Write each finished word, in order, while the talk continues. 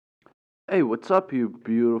Hey, what's up, you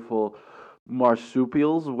beautiful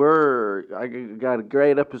marsupials? Got a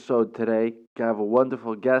great episode today. Have a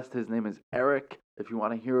wonderful guest. His name is Eric. If you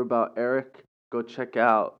want to hear about Eric, go check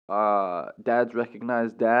out Dads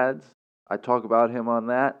Recognize Dads. I talk about him on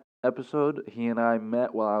that episode. He and I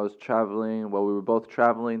met while I was traveling. While we were both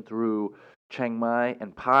traveling through Chiang Mai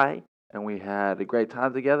and Pai, and we had a great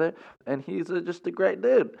time together. And he's just a great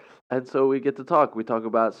dude. And so we get to talk. We talk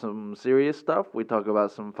about some serious stuff, we talk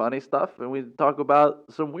about some funny stuff, and we talk about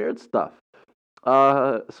some weird stuff.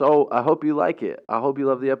 So I hope you like it. I hope you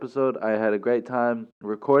love the episode. I had a great time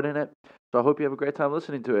recording it. So I hope you have a great time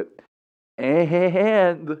listening to it.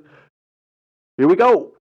 And here we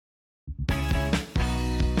go.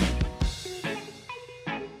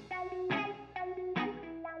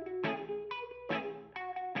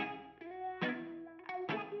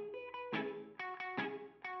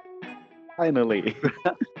 Finally.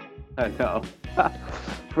 I know.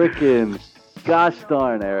 Freaking gosh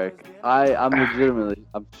darn, Eric.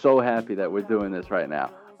 I'm so happy that we're doing this right now.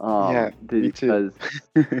 Yeah, me too.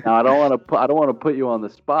 Because now I don't want to put you on the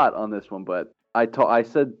spot on this one, but I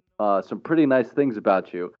said some pretty nice things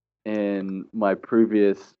about you in my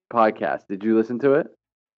previous podcast. Did you listen to it?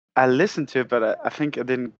 I listened to it, but I think I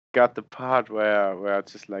didn't got the part where I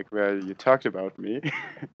just like where you talked about me.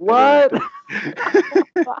 What?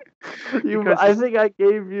 Because I think I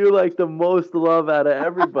gave you like the most love out of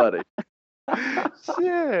everybody.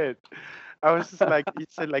 shit. I was just like you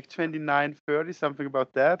said like 29, 30, something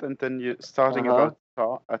about that, and then you starting Uh-huh.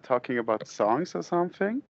 about talking about songs or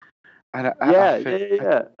something. And I Yeah, think yeah,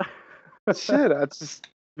 yeah, yeah. shit, I just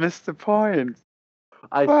missed the point.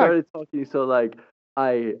 I Fuck. started talking, so like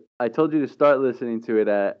I told you to start listening to it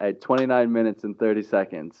at 29 minutes and 30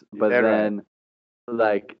 seconds, but Yeah, right. then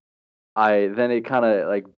like then it kind of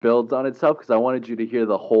like builds on itself because I wanted you to hear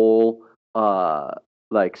the whole uh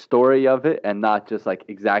like story of it and not just like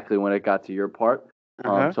exactly when it got to your part.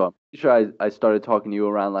 Uh-huh. So I'm pretty sure I started talking to you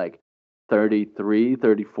around like 33,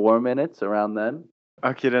 34 minutes around then.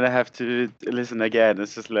 Okay, then I have to listen again.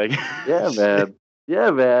 It's just like Yeah, shit. man.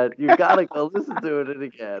 Yeah, man. You gotta go listen to it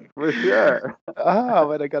again for sure. Ah,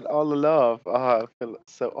 but I got all the love. Ah, I feel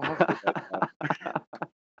so awful right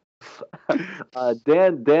now.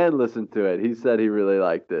 Dan listened to it. He said he really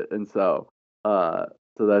liked it, and uh,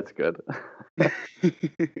 so that's good.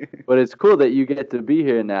 But it's cool that you get to be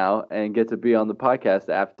here now and get to be on the podcast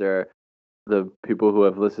after the people who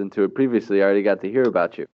have listened to it previously already got to hear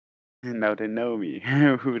about you. Now they know me.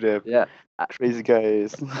 Who the Yeah, I- crazy guy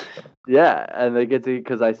is. yeah, and they get to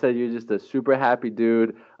because I said you're just a super happy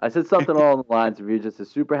dude. I said something along the lines of you're just a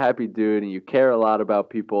super happy dude and you care a lot about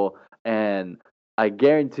people. And I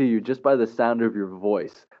guarantee you, just by the sound of your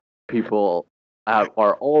voice, people are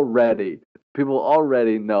already people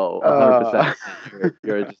already know 100% Uh,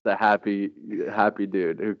 you're just a happy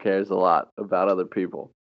dude who cares a lot about other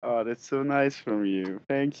people. oh, that's so nice from you.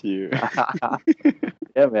 Thank you.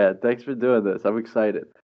 Yeah, man. Thanks for doing this. I'm excited.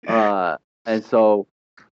 And so,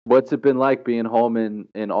 what's it been like being home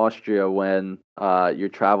in Austria when your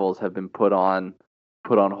travels have been put on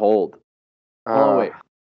hold? Hold on, Uh, wait.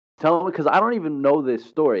 Tell me because I don't even know this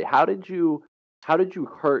story. How did you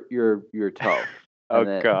hurt your toe? oh And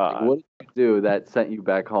then like, God. what did you do that sent you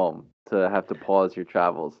back home to have to pause your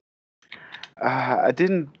travels? I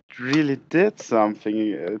didn't really did something.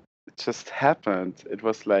 It just happened. It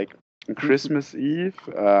was like on Christmas Eve,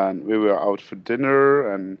 and we were out for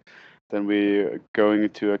dinner, and then we were going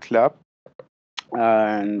to a club,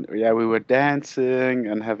 and yeah, we were dancing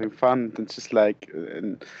and having fun. And just like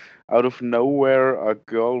out of nowhere, a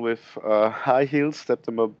girl with high heels stepped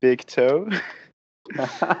on my big toe,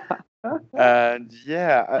 and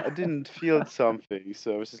yeah, I didn't feel something,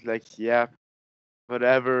 so I was just like, yeah,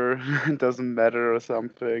 whatever, it doesn't matter or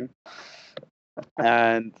something.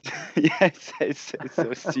 And yeah, it's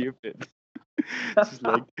so stupid. It's just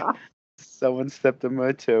like someone stepped on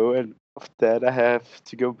my toe, and of that I have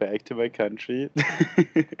to go back to my country.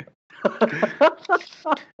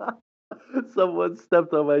 Someone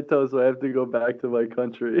stepped on my toe, so I have to go back to my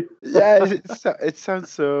country. Yeah, it sounds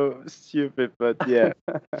so stupid, but yeah.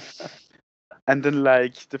 And then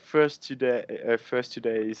like the first 2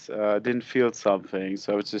 days, didn't feel something,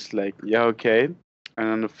 so I was just like, yeah, okay. And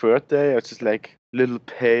on the third day, I was just like little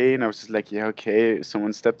pain. I was just like, yeah, okay,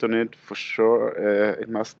 someone stepped on it for sure. It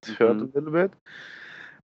must hurt Hmm. a little bit.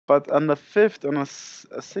 But on the fifth,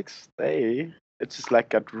 a sixth day, it just like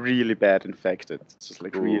got really bad infected. It's just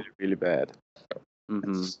like really, Ooh. really bad.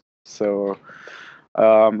 Hmm. So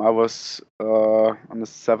I was on the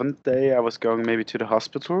seventh day, I was going maybe to the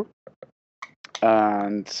hospital,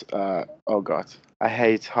 And oh god, I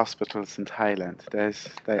hate hospitals in Thailand.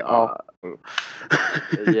 They Uh, awful.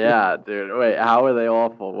 yeah, dude. Wait, how are they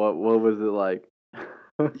awful? What was it like?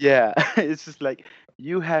 Yeah, it's just like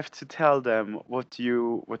you have to tell them what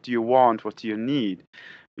you want, what you need, Oh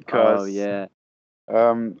because yeah.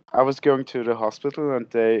 I was going to the hospital and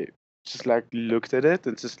they just like looked at it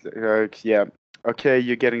and just like, yeah, okay,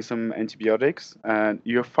 you're getting some antibiotics and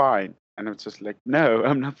you're fine. And I'm just like, no,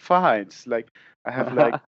 I'm not fine. It's like I have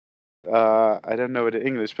like I don't know the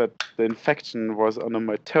English, but the infection was under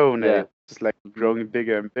my Yeah. toenail, just like Mhm. growing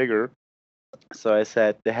bigger and bigger. So I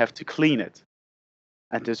said they have to clean it.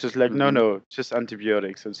 And it's just like, no, Mhm. no, just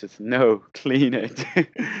antibiotics. And it's just, no, clean it.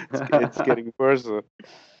 It's getting worse.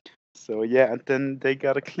 So yeah, and then they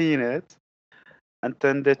gotta clean it. And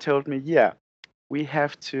then they told me, yeah, we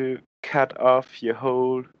have to cut off your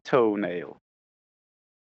whole toenail.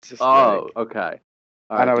 Just Oh, like, okay.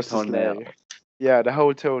 All and right, I the was just toenail. like, yeah, the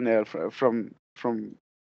whole toenail from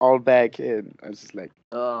all back in. I was just like,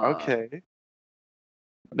 Uh. okay,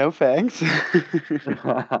 no thanks.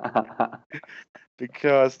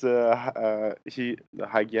 Because the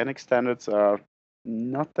hygienic standards are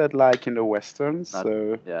not that like in the Western, Not,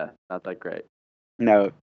 so yeah, not that great.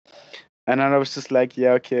 no. And then I was just like,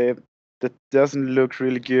 yeah, okay, that doesn't look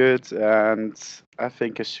really good, and I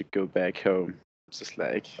think I should go back home. Just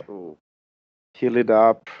like Ooh. heal it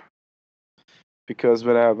up, because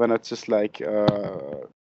when I just like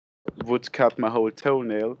would cut my whole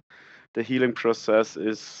toenail, the healing process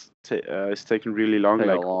is taking really long, Take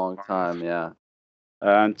a like long time, yeah.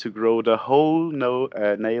 and to grow the whole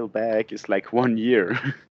nail back is like 1 year.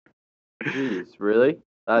 Jeez, really?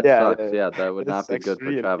 That Yeah, sucks. Yeah, that would it's not be actually good for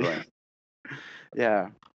really. traveling. Yeah,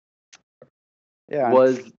 yeah, and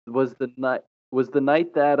Was the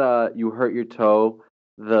night that you hurt your toe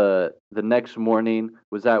the next morning?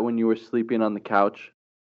 Was that when you were sleeping on the couch?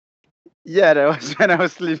 yeah, that was when I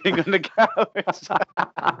was sleeping on the couch.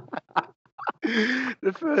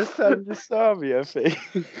 The first time you saw me, I think.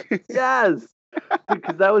 Yes,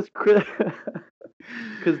 because that was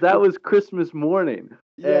because that The- was Christmas morning,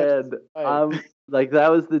 yeah, that's and right. I'm like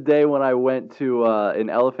that was the day when I went to an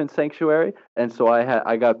elephant sanctuary, and so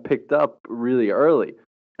I got picked up really early,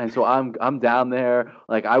 and so I'm down there.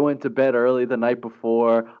 Like I went to bed early the night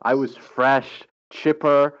before. I was fresh,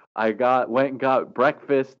 chipper. Went and got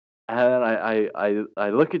breakfast, and I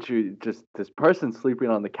look at you, just this person sleeping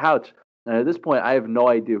on the couch, and at this point I have no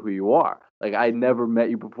idea who you are. Like I never met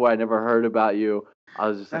you before. I never heard about you. I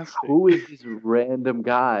was just like, Nothing. who is this random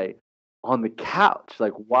guy on the couch?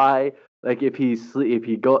 Like, why? Like, if he's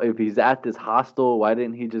at this hostel, why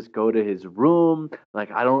didn't he just go to his room?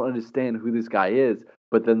 Like, I don't understand who this guy is.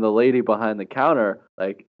 But then the lady behind the counter,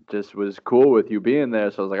 like, just was cool with you being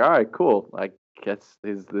there. So I was like, all right, cool. I guess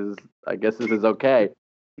this is okay.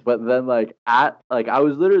 But then, I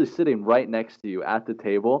was literally sitting right next to you at the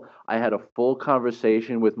table. I had a full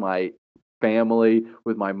conversation with my family,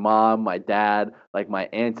 with my mom, my dad, like my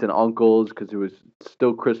aunts and uncles, because it was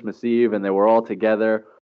still Christmas Eve and they were all together.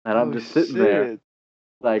 And I'm Oh just sitting there, shit.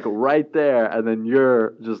 like right there, and then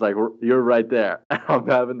you're just like you're right there. I'm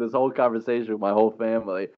having this whole conversation with my whole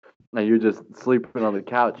family, and you're just sleeping on the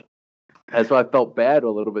couch. And so I felt bad a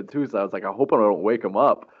little bit too. So I was like, I hope I don't wake him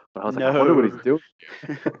up. But I was like, I wonder what he's No.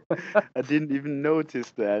 doing. I didn't even notice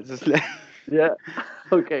that. Just like, Yeah.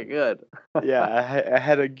 Okay, good. yeah, I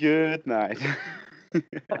had a good night.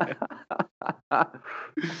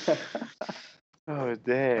 Oh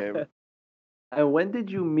damn. And when did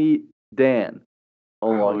you meet Dan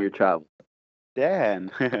along Oh your travel?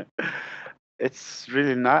 damn. It's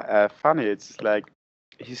really not funny. It's like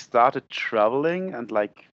he started traveling, and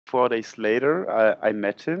like 4 days later, I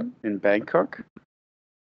met him in Bangkok.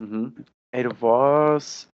 Mm-hmm. It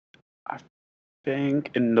was, I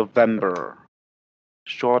think, in November,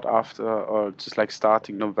 short after, or just like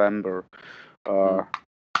starting November. Uh,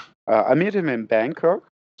 I met him in Bangkok.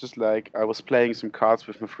 Just like I was playing some cards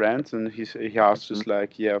with my friends, and he asked Mm-hmm. just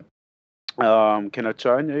like, yeah, can I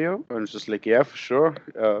join you? And it's just like, yeah, for sure.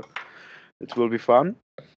 It will be fun.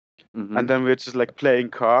 Mm-hmm. And then we're just like playing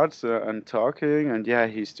cards and talking, and yeah,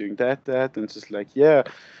 he's doing that, and just like, yeah,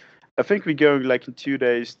 I think we're going like in 2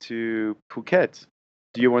 days to Phuket.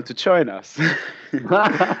 Do you want to join us?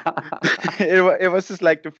 It was just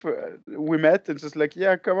like we met and just like,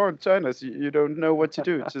 yeah, come on, join us. You don't know what to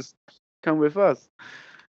do, just come with us.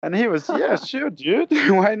 And he was, yeah, sure, dude,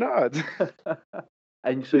 why not?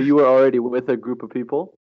 And so you were already with a group of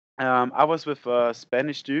people? I was with a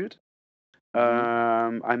Spanish dude.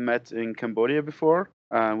 Mm-hmm. I met in Cambodia before.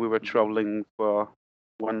 We were Mm-hmm. traveling for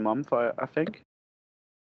 1 month, I think.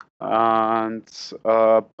 and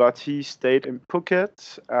but he stayed in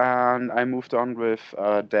Phuket, and I moved on with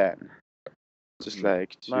Dan, just Mm.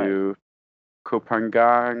 like Nice. to Koh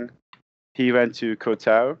Phangan. He went to Koh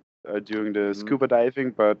Tao doing the Hmm. scuba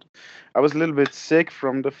diving, but I was a little bit sick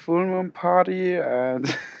from the full moon party, and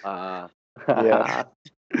Uh, yeah,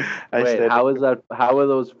 I Wait, stayed. how is that? How are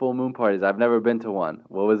those full moon parties? I've never been to one.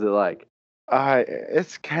 What was it like?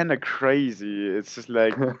 It's kind of crazy. It's just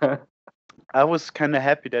like I was kind of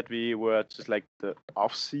happy that we were just like the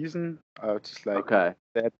off season, just like Okay.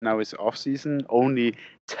 that now is off season. Only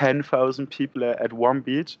 10,000 people at one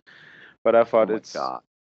beach, but I Oh thought my it's God.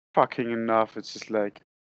 fucking enough. It's just like,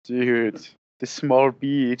 dude, this small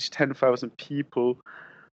beach, 10,000 people.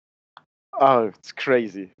 Oh, it's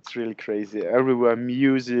crazy. It's really crazy. Everywhere,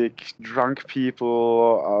 music, drunk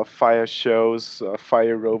people, fire shows,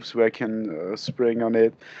 fire ropes where I can spring on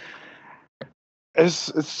it.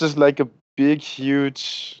 It's just like a big,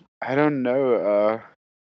 huge. I don't know.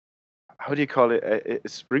 How do you call it? A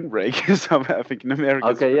spring break? Somewhere I think in America.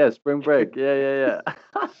 Okay, yeah, spring break. Yeah, yeah.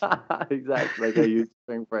 Exactly, like a huge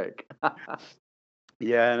spring break.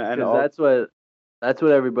 Yeah, and Because all. that's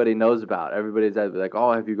what everybody knows about. Everybody's like,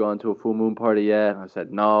 "Oh, have you gone to a full moon party yet?" And I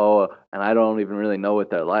said, "No," and I don't even really know what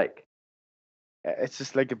they're like. It's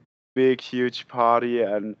just like a big, huge party,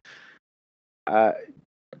 and uh,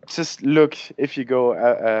 just look if you go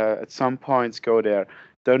at some points, go there.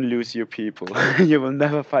 Don't lose your people. You will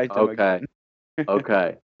never find them Okay, again.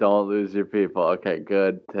 okay. Don't lose your people. Okay,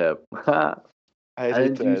 good tip. I did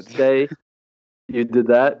And did you that. stay? You did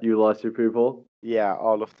that? You lost your people? Yeah,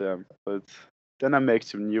 all of them. But then I made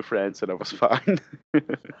some new friends, and I was fine.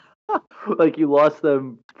 Like you lost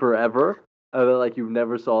them forever? And then like you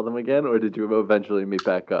never saw them again, or did you eventually meet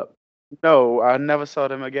back up? No, I never saw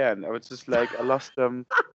them again. I was just like, I lost them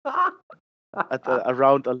at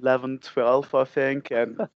around 11, 12, I think,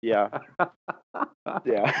 and yeah,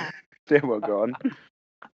 yeah, they were gone.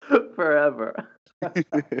 Forever.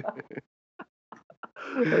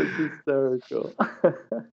 That's hysterical.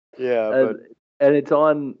 Yeah, and but and it's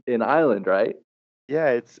on an island, right? yeah,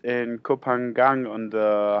 it's in Koh Phangan on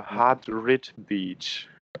the Mhm. Hat Rit Beach.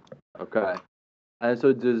 Okay. And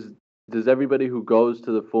so does everybody who goes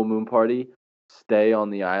to the full moon party stay on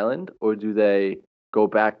the island, or do they go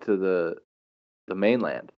back to the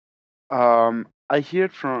mainland? I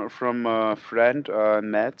heard from a friend,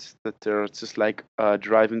 Ned, that they're just like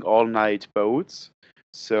driving all night boats.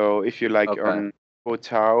 So if you like Okay. on Koh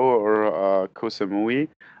Tao or Koh Samui,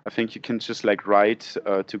 I think you can just like ride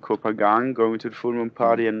to Koh Phangan, going to the full moon Mhm.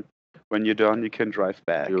 party, and when you're done, you can drive You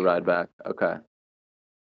back. ride back. Okay.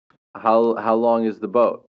 How long is the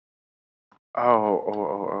boat?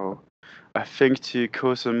 Oh. I think to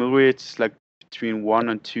Koh Samui, it's like between 1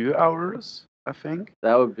 and 2 hours, I think.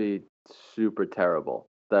 That would be super terrible.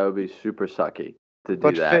 That would be super sucky to do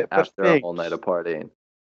But that but after a think, whole night of partying.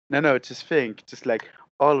 no, just think, just like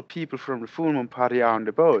all the people from the full moon party are on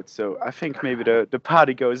the boat, so I think maybe the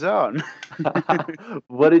party goes on.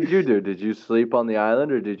 What did you do? Did you sleep on the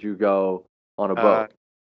island or did you go on a uh, boat?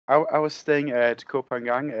 I was staying at Koh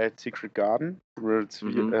Phangan at Secret Garden, where it's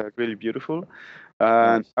Mm-hmm. really beautiful,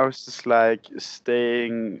 and Nice. I was just like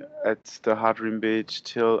staying at the Hadrin Beach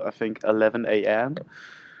till I think 11 a.m.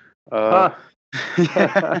 Uh, Huh.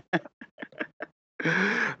 yeah.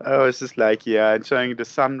 I was just like, yeah, enjoying the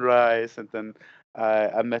sunrise, and then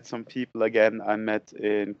I met some people again. I met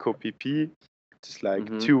in Koh Phi Phi. Just like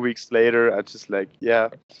Mm-hmm. 2 weeks later, I just like, yeah,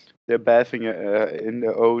 they're bathing in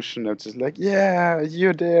the ocean. I just like, yeah,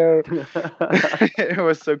 you're there. It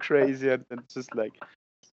was so crazy, and then just like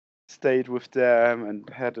stayed with them and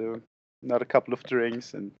had another couple of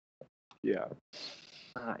drinks, and yeah, it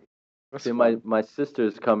Nice. was See, my fun. my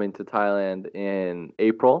sister's coming to Thailand in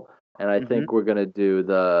April, and I Hmm. think we're gonna do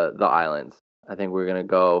the islands. I think we're gonna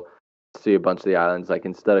go see a bunch of the islands, like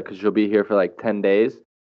instead of because she'll be here for like 10 days,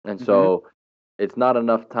 and Hmm. so it's not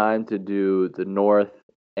enough time to do the north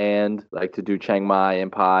and like to do Chiang Mai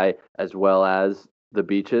and Pai as well as the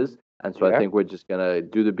beaches. And so I Yeah, think we're just gonna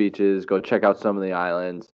do the beaches, go check out some of the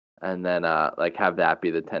islands, and then like have that be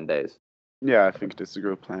the 10 days. yeah, I think that's a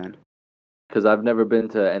good plan. Because I've never been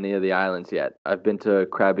to any of the islands yet. I've been to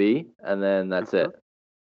Krabi, and then that's Uh-huh. it.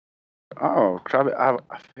 Oh, Krabi!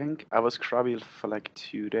 I think I was Krabi for like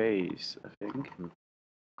 2 days, I think. Mhm.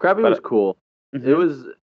 Krabi was But cool. It hmm was.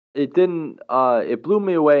 It didn't. It blew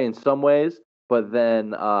me away in some ways, but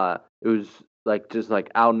then it was like just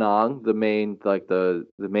like Ao Nang, the main like the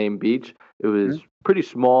main beach. It was pretty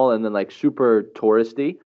small and then like super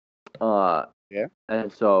touristy. Uh, yeah,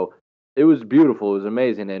 and so it was beautiful. It was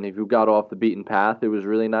amazing. And if you got off the beaten path, it was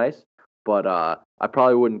really nice. But I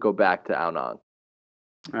probably wouldn't go back to Ao Nang.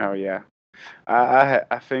 Oh yeah.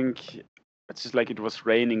 I think it's just like it was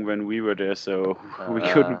raining when we were there, so we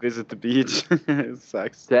couldn't Uh, visit the beach. It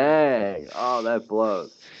sucks. Dang. Oh, that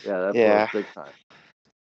blows. Yeah, that blows Yeah, big time.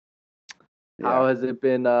 How yeah. has it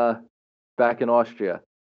been back in Austria?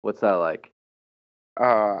 What's that like?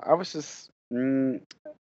 I was just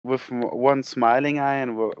with one smiling eye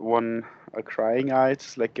and one crying eye,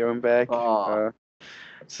 just like going back. Oh,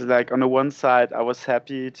 So like on the one side, I was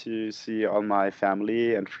happy to see all my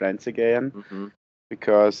family and friends again hmm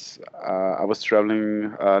because I was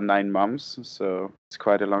traveling 9 months, so it's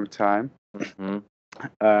quite a long time. hmm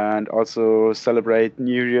And also celebrate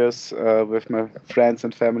New Year's with my friends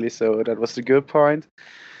and family, so that was the good point.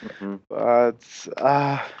 hmm But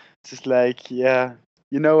just like yeah,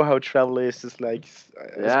 you know how travel is, just like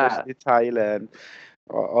Yeah. especially Thailand,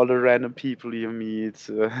 all the random people you meet,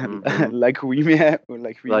 hmm like we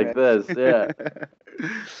Like met. this, yeah.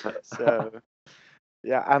 So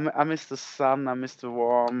yeah, I miss the sun, I miss the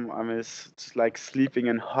warm, I miss just like sleeping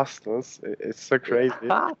in hostels. It's so crazy.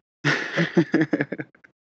 Yeah.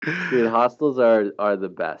 Dude, hostels are the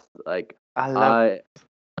best. Like I love.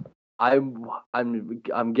 I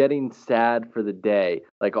I'm getting sad for the day,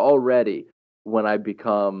 like already when I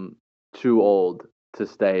become too old to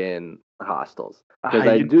stay in hostels. Because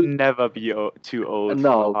I You do never be too old for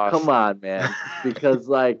no, come hostels. on, man. Because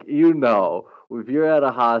like if you're at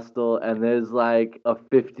a hostel and there's like a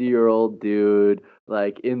 50-year-old dude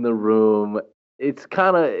like in the room, it's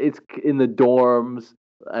in the dorms.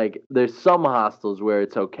 Like there's some hostels where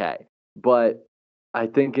it's okay, but I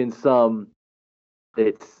think in some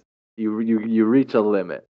it's you reach a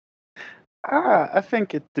limit. I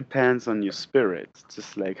think it depends on your spirit,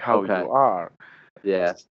 just like how Okay. you are.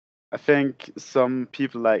 Yeah. I think some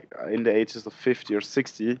people like in the ages of 50 or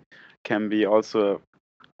 60 can be also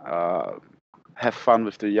uh, have fun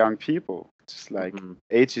with the young people. Just like hmm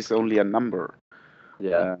age is only a number.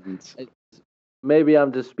 Yeah. And Maybe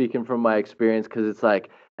I'm just speaking from my experience because it's like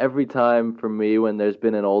every time for me when there's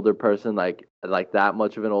been an older person like that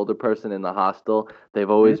much of an older person in the hostel, they've hmm,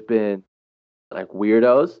 always been like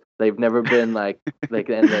weirdos. They've never been like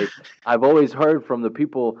and they I've always heard from the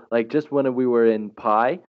people like just when we were in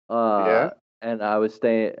Pi, yeah, and I was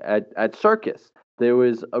staying at Circus. There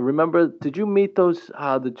was remember did you meet those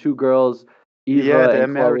the two girls, yeah, Eva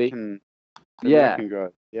and Chloe? the Yeah. American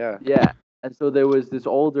girl, yeah. Yeah. And so there was this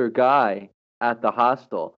older guy at the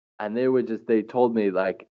hostel, and they were told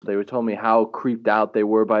me how creeped out they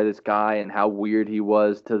were by this guy and how weird he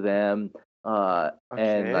was to them.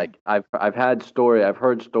 And Okay. like I've heard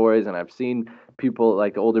stories and I've seen people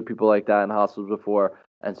like older people like that in hostels before.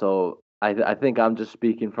 And so I think I'm just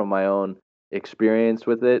speaking from my own experience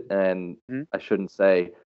with it, and Hmm. I shouldn't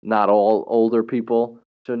say not all older people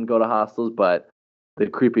shouldn't go to hostels, but the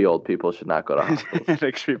creepy old people should not go to hostels.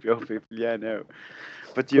 The creepy old people, yeah, no.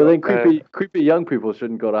 But But you, then creepy young people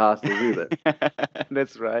shouldn't go to hostels either.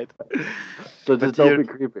 that's right. So But just don't be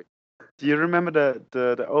creepy. do you remember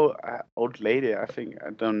the old lady? I think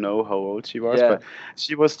I don't know how old she was, Yeah, but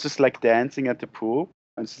she was just like dancing at the pool,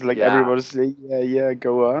 and she's like yeah. everybody's like, yeah, yeah,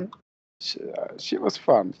 go on. She was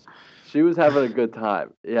fun. She was having a good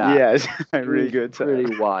time. Yeah, Yeah, a she really was good time. pretty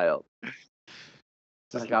wild.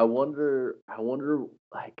 Just Like I wonder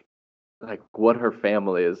like what her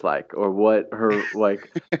family is like or what her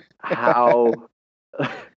like how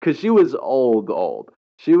cuz she was old.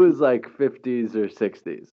 She was like 50s or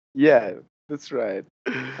 60s. yeah, that's right.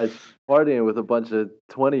 And she's partying with a bunch of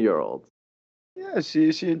 20-year-olds. Yeah, she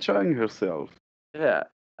enjoying herself. Yeah.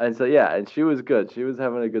 And so yeah, and she was good. She was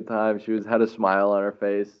having a good time. She was had a smile on her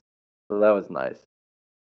face. So that was nice.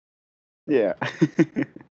 Yeah.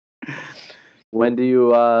 When do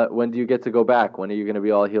you get to go back? When are you gonna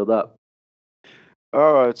be all healed up?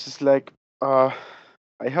 Oh, it's just like uh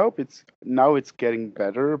I hope it's getting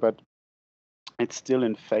better, but it's still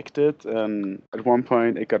infected. And at one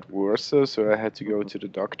point it got worse, so I had to go hmm to the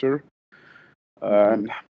doctor. hmm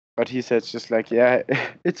And but he said just like, yeah,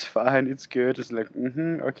 it's fine, it's good. It's like,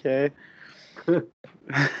 okay.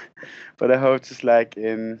 But I hope just like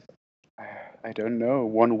in I don't know,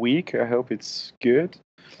 1 week. I hope it's good.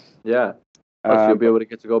 Yeah. Oh, so you'll be But able to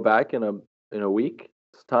get to go back in a week's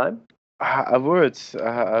time? I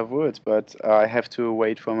would, but I have to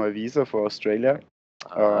wait for my visa for Australia.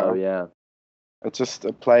 Oh Uh, yeah. I just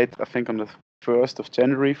applied, I think, on the 1st of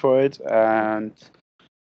January for it, and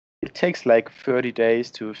it takes like 30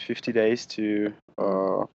 days to 50 days to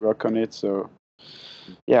Mm-hmm. work on it. So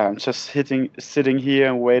yeah, I'm just sitting here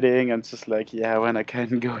and waiting, and just like, yeah, when I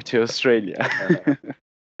can go to Australia.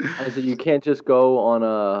 And so you can't just go on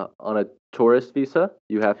a tourist visa.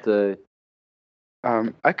 You have to.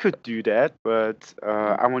 I could do that, but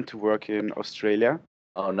I want to work in Australia.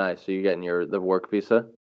 Oh, nice. So you're getting the work visa?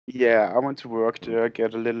 Yeah, I want to work there,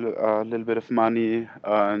 get a little bit of money,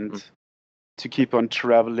 and to keep on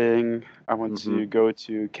traveling. I want Mm-hmm. to go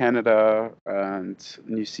to Canada and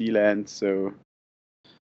New Zealand. So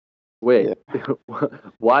Wait, yeah,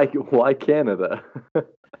 why Canada?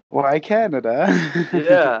 why Canada?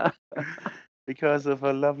 Yeah. Because of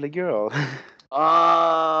a lovely girl.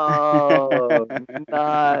 Oh,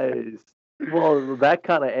 nice. Well, that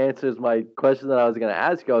kind of answers my question that I was going to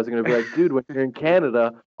ask you. I was going to be like, dude, when you're in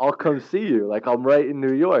Canada, I'll come see you. Like, I'm right in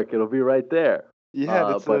New York. It'll be right there. Yeah,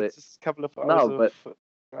 that's But just a couple of hours no, of but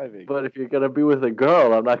driving. but if you're gonna be with a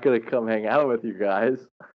girl, I'm not gonna come hang out with you guys.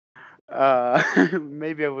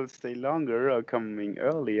 Maybe I will stay longer or coming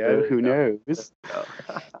earlier. There you Who go. There knows? you go.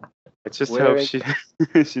 I just Where hope in she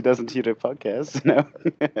she doesn't hear the podcast. No.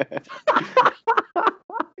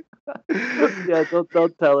 Yeah,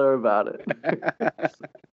 don't tell her about it.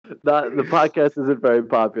 Not the podcast isn't very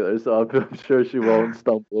popular, so I'm sure she won't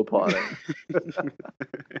stumble upon it.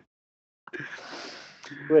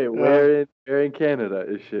 Wait, Uh, where in Canada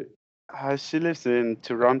is she? she lives in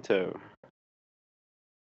Toronto.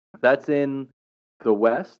 That's in the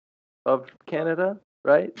west of Canada,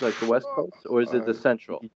 right? Like the west coast, or is it Uh, the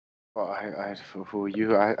central? oh, who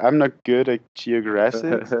you? I'm not good at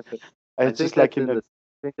geographics. I I think just like that's in in the. the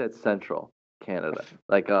I think that's central Canada,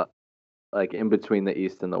 like in between the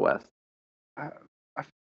east and the west. I, I,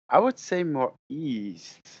 I would say more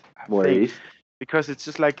east. I More think east. because it's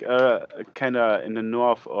just like kind of in the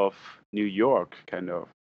north of New York, kind of.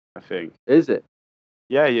 I think. Is it?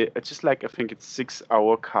 Yeah, yeah. It's just like I think it's 6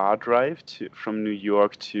 hour car drive from New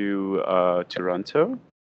York to Toronto.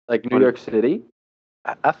 Like New On York City?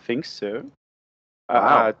 I think so. I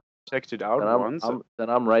Wow. checked it out Then I'm once. I'm then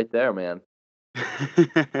I'm right there, man.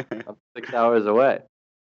 I'm 6 hours away.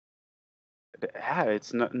 Yeah,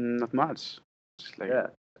 it's not much. Just like Yeah.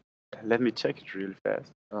 let me check it real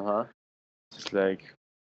fast. Uh-huh. Just like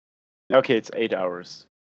okay, it's 8 hours.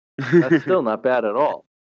 That's still not bad at all.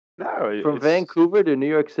 No, From it's Vancouver to New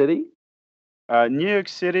York City? New York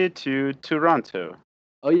City to Toronto.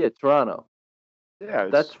 Oh yeah, Toronto. Yeah,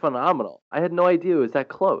 That's it's phenomenal. I had no idea it was that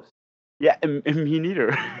close. yeah, me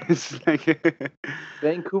neither. It's like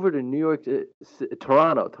Vancouver to New York,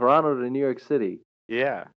 Toronto to New York City.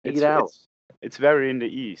 yeah, 8 hours. it's very in the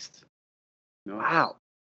east. No, Wow.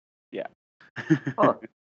 yeah, Huh.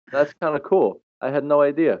 That's kind of cool. I had no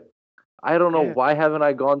idea. I don't know yeah. why haven't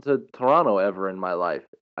I gone to Toronto ever in my life.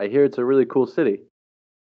 I hear it's a really cool city.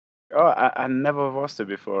 Oh, I never was there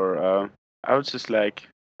before. I was just like,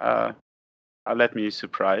 let me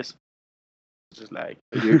surprise. Just like,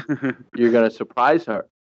 You're gonna surprise her.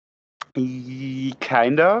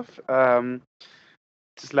 kind of.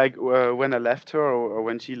 Just like when I left her or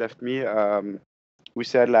when she left me, we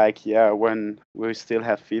said like, yeah, when we still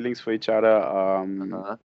have feelings for each other,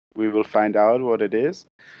 Uh-huh. we will find out what it is.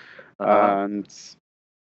 Uh-huh. And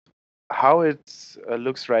how it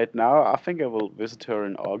looks right now, I think I will visit her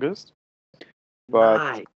in August, but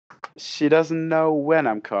Nice. she doesn't know when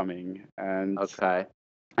I'm coming, and Okay.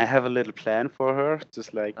 I have a little plan for her.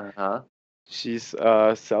 Just like Uh-huh. she's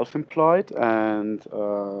self-employed and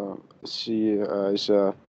she is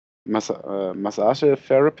a massage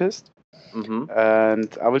therapist, Mm-hmm.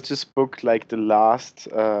 and I will just book like the last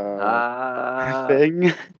Ah.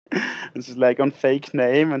 thing. It's just like on fake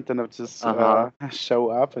name, and then I'll just Uh-huh. show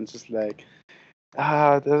up and just like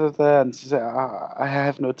da, da, da, and she said, I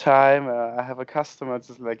have no time. I have a customer. It's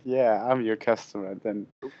just like, yeah, I'm your customer. And then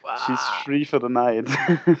she's Wow. free for the night.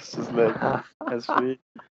 It's just like, that's free.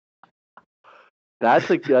 That's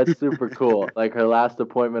super cool. Like her last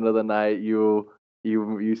appointment of the night, you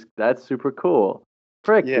that's super cool.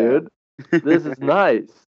 Frick, Yeah. dude. This is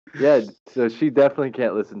nice. Yeah, so she definitely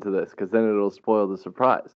can't listen to this because then it'll spoil the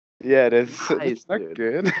surprise. Yeah, that's Nice, not dude.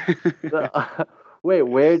 good. Wait,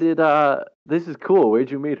 where did this is cool.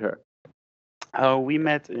 Where'd you meet her? We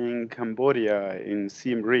met in Cambodia in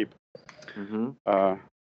Siem Reap. Mm-hmm. Uh,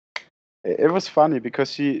 it was funny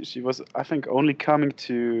because she was I think only coming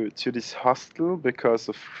to this hostel because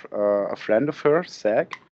of a friend of hers,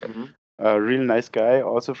 Zach, Mm-hmm. a real nice guy,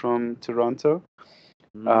 also from Toronto.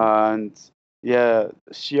 Mm-hmm. And yeah,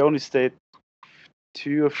 she only stayed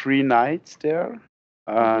 2 or 3 nights there,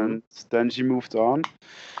 Mm-hmm. and then she moved on.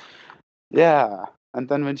 Yeah, and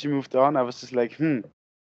then when she moved on, I was just like,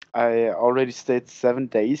 I already stayed 7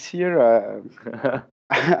 days here.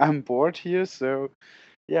 I'm bored here, so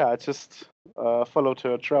yeah, I just followed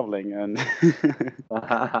her traveling, and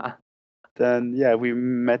then yeah, we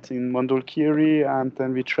met in Mondulkiri, and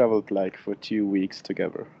then we traveled like for 2 weeks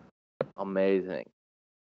together. Amazing.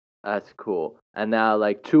 That's cool. And now,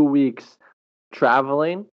 like 2 weeks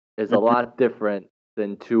traveling is a Mhm. lot different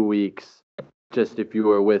than 2 weeks just if you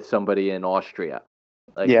were with somebody in Austria.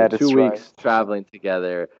 Like the Yeah, two that's right. weeks traveling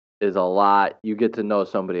together is a lot. You get to know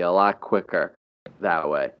somebody a lot quicker that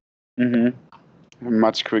way. hmm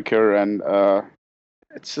Much quicker, and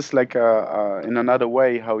it's just like in another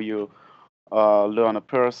way how you learn a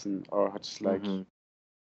person, or just like, Hmm.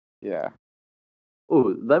 yeah.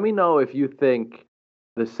 Ooh, let me know if you think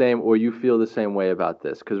the same or you feel the same way about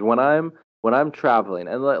this. Because when I'm traveling,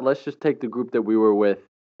 and let's just take the group that we were with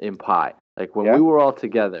in Pi. Like when we Yeah. were all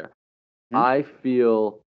together, Hmm? I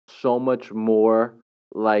feel so much more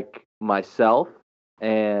like myself,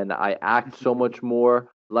 and I act so much more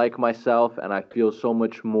like myself, and I feel so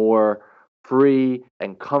much more free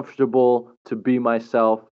and comfortable to be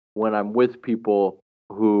myself when I'm with people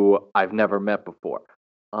who I've never met before.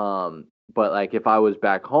 But like if I was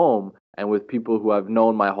back home and with people who I've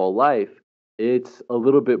known my whole life, it's a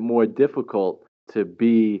little bit more difficult to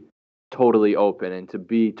be totally open and to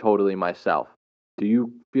be totally myself. Do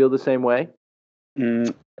you feel the same way?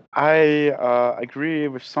 Mm, I agree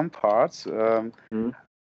with some parts. Mm-hmm.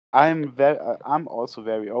 I'm also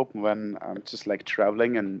very open when I'm just like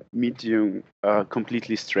traveling and meeting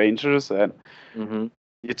completely strangers, and Mm-hmm.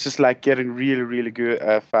 it's just like getting really, really good,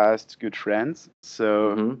 fast, good friends.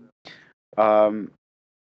 So Mm-hmm. um,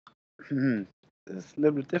 hmm, it's a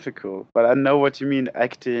little bit difficult, but I know what you mean.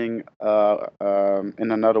 Acting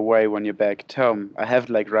in another way when you're back at home. I have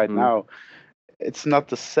like right Mm-hmm. now. It's not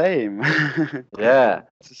the same. Yeah.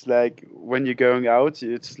 It's just like when you're going out,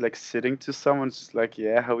 you're just like sitting to someone, it's just like,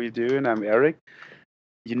 yeah, how you doing? I'm Eric.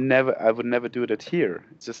 I would never do that here.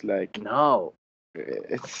 It's just like No.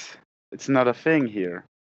 it's it's not a thing here.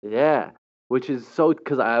 Yeah. Which is so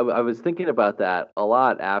because I was thinking about that a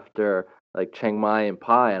lot after like Chiang Mai and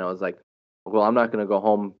Pai, and I was like, well, I'm not gonna go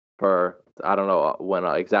home for I don't know when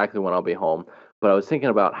exactly when I'll be home, but I was thinking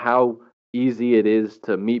about how easy it is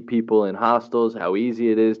to meet people in hostels, how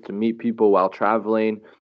easy it is to meet people while traveling.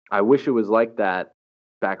 I wish it was like that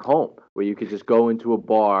back home, where you could just go into a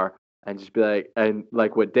bar and just be like, and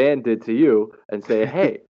like what Dan did to you, and say,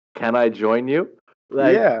 hey, can I join you?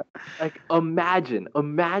 Like, Yeah.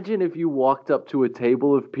 imagine if you walked up to a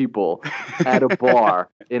table of people at a bar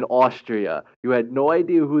in Austria. You had no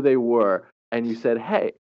idea who they were, and you said,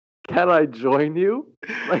 "Hey, can I join you?"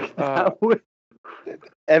 Like Uh, that would.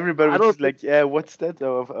 Everybody I was don't just think. like, yeah, what's that? A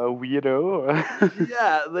weirdo?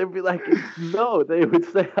 Yeah, they'd be like, "No." They would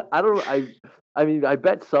say, "I don't." I mean, I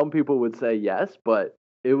bet some people would say yes, but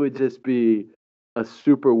it would just be a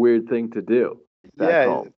super weird thing to do back Yeah.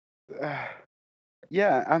 home. uh,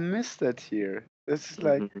 yeah, I miss that here. This is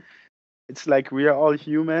like Hmm. it's like we are all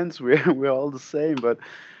humans, we're all the same, but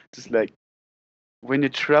just like when you're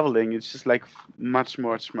traveling, it's just like much,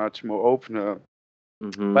 much, much more open.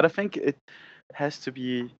 Hmm. But I think it has to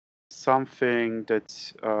be something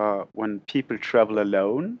that when people travel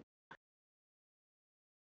alone,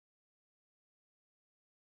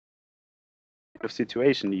 kind of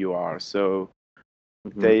situation you are, so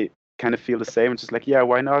Hmm. they kind of feel the same. It's just like, yeah,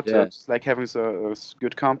 why not? Yeah. Just like having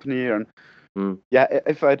good company, and Mm. yeah,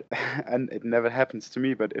 if I and it never happens to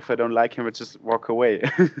me, but if I don't like him, I just walk away.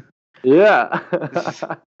 Yeah. This is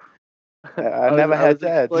I never I had was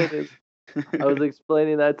that. explaining I was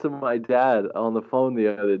explaining that to my dad on the phone the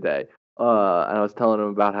other day. And I was telling him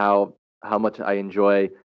about how much I enjoy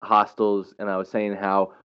hostels, and I was saying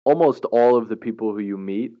how almost all of the people who you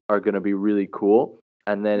meet are going to be really cool,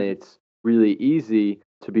 and then Mhm. it's really easy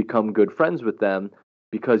to become good friends with them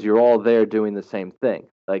because you're all there doing the same thing.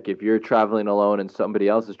 Like if you're traveling alone and somebody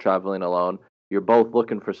else is traveling alone, you're both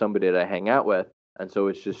looking for somebody to hang out with, and so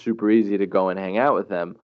it's just super easy to go and hang out with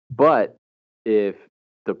them. But if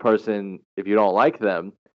if you don't like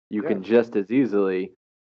them, you Yeah, can just as easily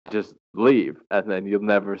just leave and then you'll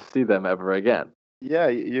never see them ever again. yeah,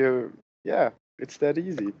 yeah, it's that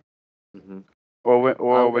easy. Hmm. Or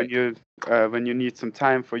Okay. when you need some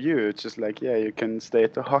time for you, it's just like, yeah, you can stay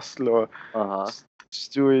at the hostel, or Uh huh.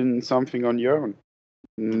 just doing something on your own.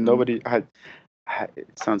 Hmm. Nobody had.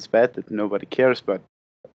 It sounds bad that nobody cares, but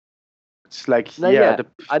it's like, No, yeah, yeah,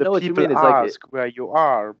 I the know what you people mean. It's like it. ask where you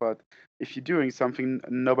are, but if you're doing something,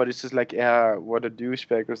 nobody's just like, yeah, what a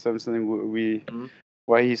douchebag or something.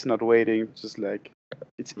 Why he's not waiting? Just like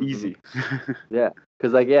it's Hmm. easy. Yeah,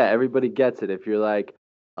 because like yeah, everybody gets it. If you're like,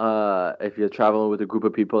 if you're traveling with a group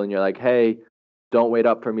of people and you're like, hey, don't wait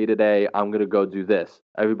up for me today. I'm gonna go do this.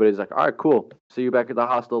 Everybody's like, all right, cool. See you back at the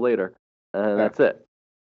hostel later, and Yeah, that's it.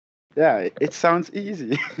 yeah, it sounds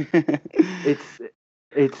easy.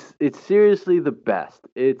 It's it's seriously the best.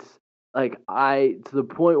 like I to the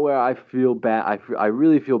point where I feel bad. I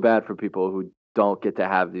really feel bad for people who don't get to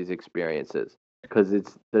have these experiences because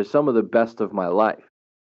they're some of the best of my life.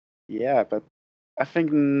 Yeah, but I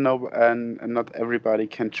think no, and not everybody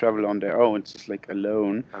can travel on their own, just like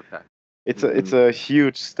alone. Okay. It's Mhm. a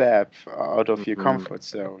huge step out of your Mhm. comfort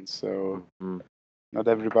zone, so Mhm. not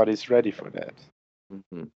everybody's ready for that.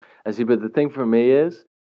 Mhm. And see, but the thing for me is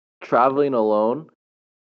traveling alone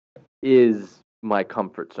is my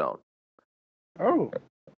comfort zone. Oh,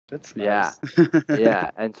 that's Yeah. nice.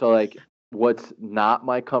 Yeah, and so, like, what's not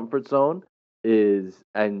my comfort zone is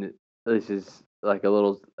and this is, like, a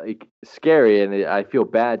little, like, scary, and I feel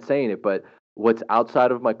bad saying it, but what's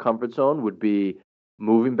outside of my comfort zone would be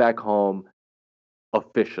moving back home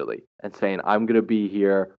officially and saying, "I'm gonna be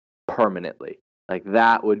here permanently." Like,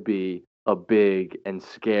 that would be a big and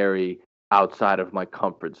scary outside of my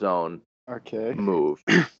comfort zone Okay. move.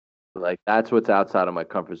 Like, that's what's outside of my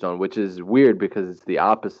comfort zone, which is weird because it's the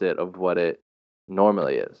opposite of what it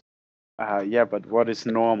normally is. Yeah, but what is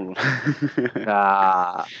normal?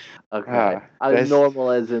 Ah, okay. There's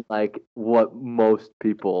Normal as in like what most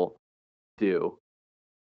people do.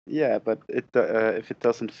 yeah, but if it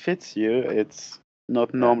doesn't fit you, it's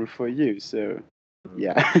not Yeah. normal for you. So Mhm.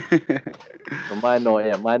 yeah. So my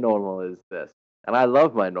normal is this, and I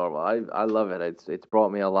love my normal. I love it. It's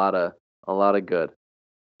brought me a lot of good.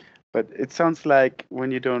 But it sounds like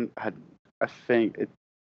when you don't, I think it.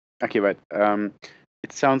 Okay, right.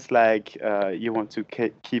 It sounds like you want to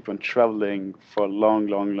keep on traveling for a long,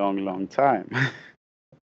 long, long, long time.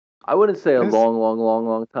 I wouldn't say a Yes.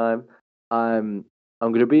 long time. I'm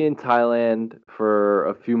I'm gonna be in Thailand for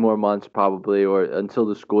a few more months probably, or until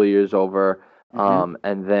the school year's over. Mm-hmm.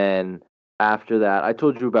 And then after that, I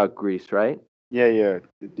told you about Greece, right? Yeah, yeah,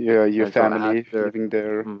 yeah. Your And so family after, living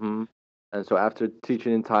there. hmm and so after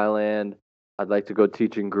teaching in Thailand, I'd like to go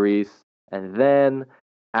teach in Greece, and then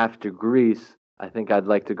after Greece, I think I'd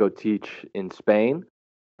like to go teach in Spain,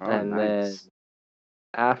 Oh, and then nice.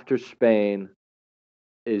 after Spain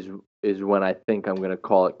is is when I think I'm gonna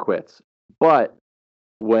call it quits. But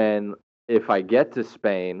when if I get to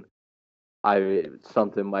Spain, I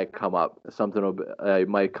something might come up. Something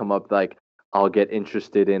might come up like I'll get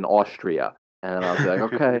interested in Austria, and then I'll be like,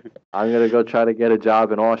 okay, I'm gonna go try to get a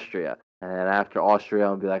job in Austria, and then after Austria,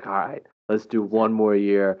 I'll be like, all right, let's do one more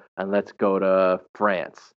year and let's go to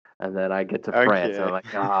France. And then I get to France, and I'm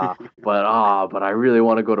Okay. like, but I really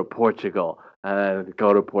want to go to Portugal, and then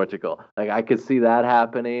go to Portugal. Like I could see that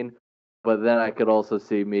happening, but then I could also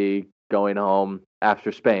see me going home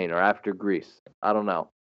after Spain or after Greece. I don't know.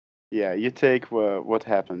 Yeah, you take what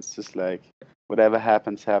happens, just like whatever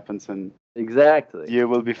happens, happens, and Exactly. you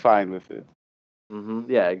will be fine with it.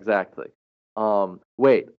 Yeah, exactly.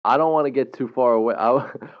 Wait, I don't want to get too far away.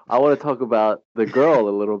 I want to talk about the girl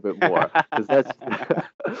a little bit more because that's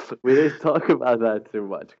we didn't talk about that too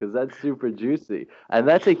much because that's super juicy and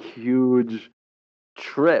that's a huge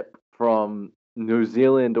trip from New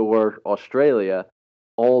Zealand or Australia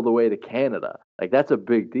all the way to Canada. Like that's a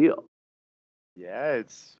big deal. Yeah,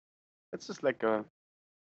 it's just like a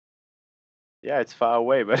yeah, it's far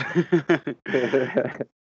away, but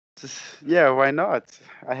just yeah, why not?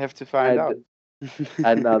 I have to find and out.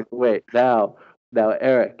 And wait, now,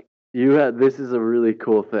 Eric, you have this is a really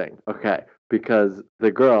cool thing, okay? Because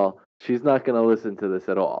the girl, she's not gonna listen to this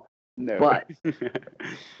at all. No. But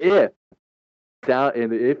if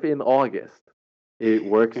if in August it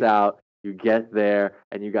works out, you get there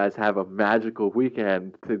and you guys have a magical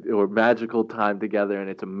weekend or magical time together, and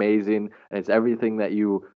it's amazing and it's everything that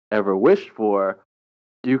you ever wished for,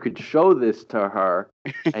 you could show this to her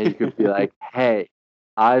and you could be like, "Hey,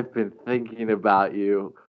 I've been thinking about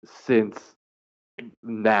you since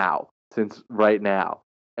since right now."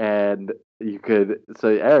 And you could so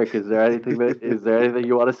Eric, is there anything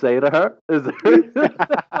you want to say to her? Is there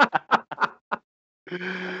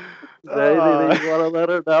anything that Oh. you want to let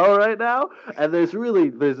her know right now? And there's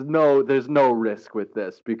no risk with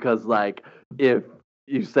this because like if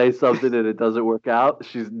you say something and it doesn't work out,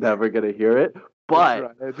 she's never gonna hear it. That's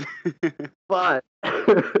But right. but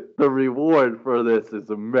the reward for this is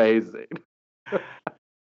amazing.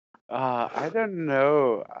 I don't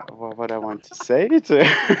know what I want to say to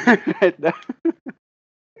her right now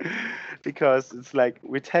because it's like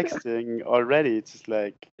we're texting already. It's just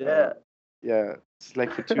like Yeah. yeah, it's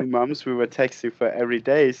like for 2 months we were texting for every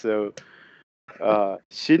day. So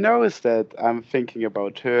she knows that I'm thinking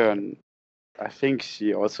about her, and I think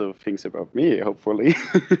she also thinks about me. Hopefully,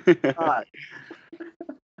 God.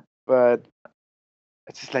 but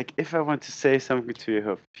it's just like if I want to say something to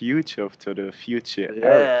her future, to the future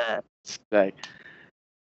Eric, Yeah. it's like.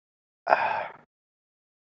 Uh,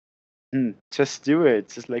 Just do it.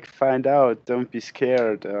 Just like find out. Don't be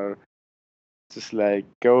scared, or just like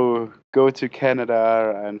go to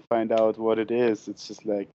Canada and find out what it is. It's just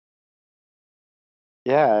like,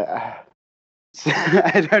 yeah.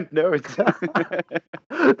 I don't know. It's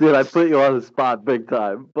Dude, I put you on the spot big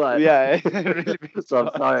time, but yeah, really big so I'm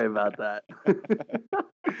spot. sorry about that.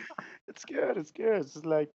 It's good. It's good. It's just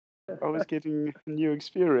like always getting new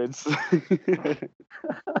experience.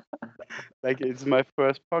 Like it's my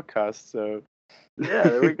first podcast, so Yeah,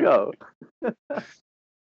 there we go.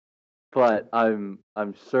 But I'm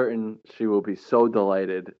certain she will be so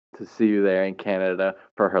delighted to see you there in Canada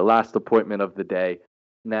for her last appointment of the day.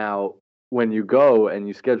 Now, when you go and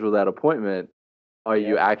you schedule that appointment, yeah. are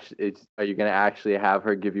you gonna actually have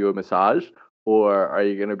her give you a massage, or are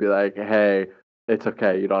you gonna be like, hey, it's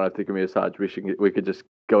okay, you don't have to give me a massage. We could just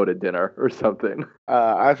go to dinner or something.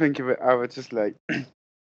 I think if I would just like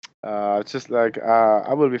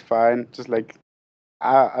I will be fine. Just like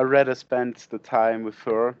I rather spend the time with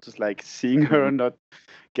her, just like seeing her, Mhm. not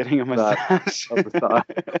getting a Not massage. a massage.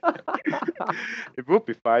 It would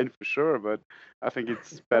be fine for sure, but I think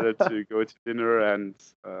it's better to go to dinner and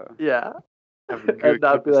Yeah, have a and good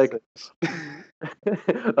not be like, conversation.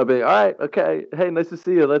 I'll be like, all right, okay, hey, nice to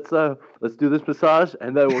see you. Let's do this massage,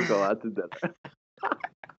 and then we'll go out to dinner.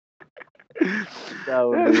 That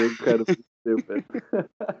would be incredibly stupid.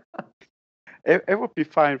 It would be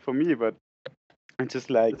fine for me, but it's just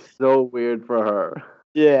like, It's so weird for her.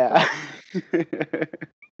 yeah,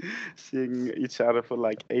 seeing each other for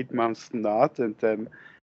like 8 months not, and then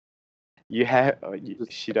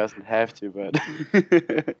Just she doesn't have to,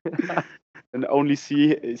 but and only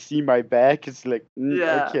see my back. It's like,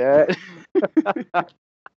 yeah. okay.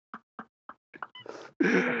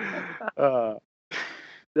 uh,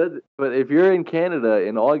 But if you're in Canada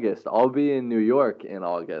in August, I'll be in New York in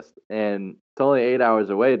August, and it's only 8 hours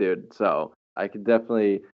away, dude. So I could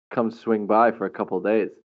definitely come swing by for a couple days,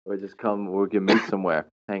 or just come. We can meet somewhere,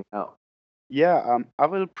 hang out. yeah, I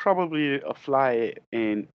will probably fly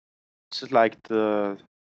in just like the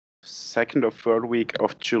second or third week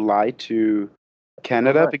of July to Oh,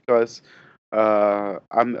 Canada nice. because I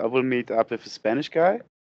will meet up with a Spanish guy.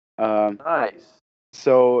 Um, Nice.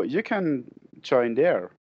 so you can join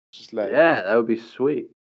there. Just like, Yeah, that would be sweet.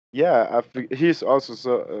 yeah, he's also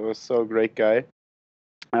so great guy,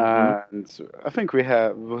 Hmm. and I think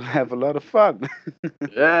we'll have a lot of fun.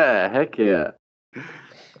 Yeah, heck yeah.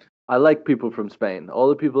 I like people from Spain. All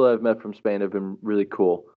the people I've met from Spain have been really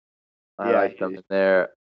cool. I Yeah, like them,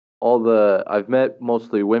 and I've met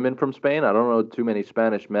mostly women from Spain. I don't know too many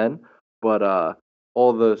Spanish men, but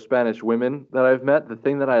all the Spanish women that I've met, the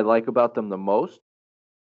thing that I like about them the most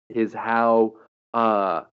is how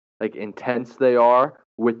uh like intense they are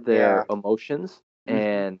with yeah. their emotions, Hmm.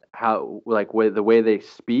 and how like the way they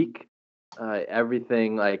speak,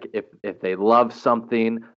 everything, like if they love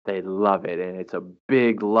something, they love it, and it's a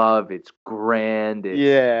big love, it's grand, it's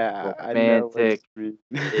Yeah, I know what romantic. you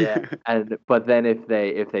Yeah, mean. and but then if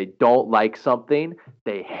they don't like something,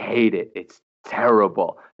 they hate it. It's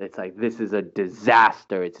terrible. It's like this is a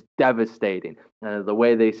disaster. It's devastating. And the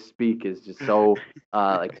way they speak is just so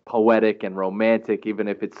like poetic and romantic, even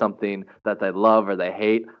if it's something that they love or they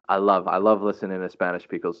hate. I love listening to Spanish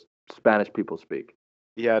people speak.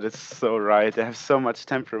 Yeah, that's so right. They have so much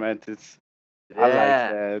temperament. I like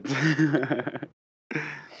Yeah. that.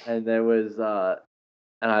 And there was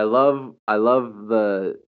and I love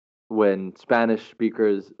the when Spanish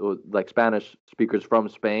speakers from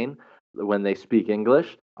Spain, when they speak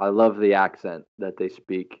English, I love the accent that they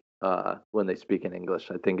speak when they speak in English.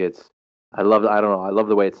 I don't know, I love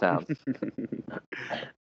the way it sounds.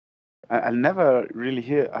 I never really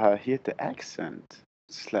hear the accent.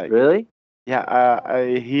 It's like, Really? yeah,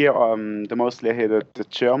 I hear I hear the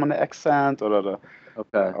German accent or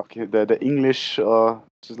Okay. okay, the English,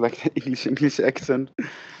 just like the English accent,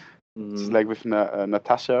 just Hmm. like with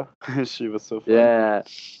Natasha. She was so fun. Yeah.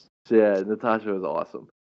 Yeah, Natasha was awesome.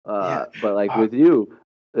 Yeah. But like Uh, with you,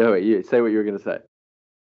 oh, wait, you say what you were gonna say.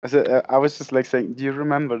 I was just like saying, do you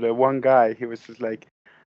remember the one guy? He was just like,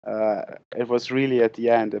 uh, it was really at the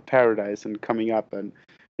end, a paradise and coming up, and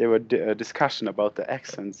they were a discussion about the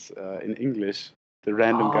accents in English. The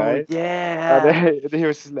random Oh guy, yeah. he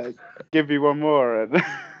was just like, give me one more. And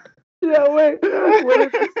Yeah, wait.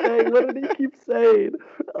 What did he say? What did he keep saying?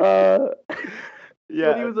 Uh, when he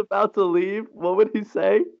yeah, was about to leave, what would he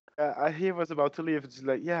say? he was about to leave. Just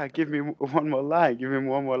like, yeah, give me one more line. Give him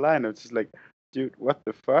one more line. I was just like, dude, what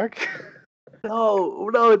the fuck? No,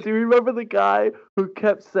 no. Do you remember the guy who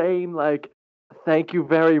kept saying like, "Thank you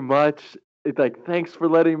very much"? It's like, "Thanks for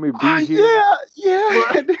letting me Ah, be here." yeah, yeah.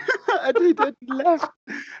 What? And he didn't left.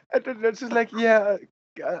 And then they're just like, yeah,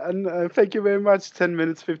 and thank you very much. 10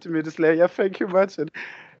 minutes, 15 minutes later, yeah, thank you much. And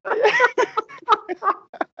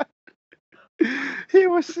he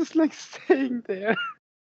was just like staying there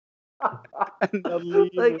and not leaving.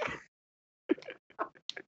 like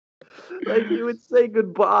like he would say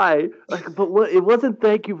goodbye, like, but what, it wasn't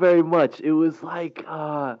thank you very much. It was like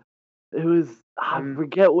it was, I Um,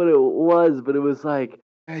 forget what it was, but it was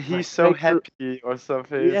he's so thanks for, happy or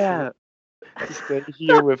something. It's like, yeah. to stay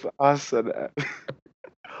here with us and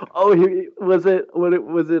Oh, was it, what it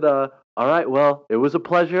was it all right, well, it was a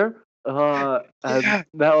pleasure. And yeah,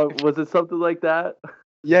 now, was it something like that?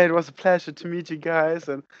 yeah, it was a pleasure to meet you guys,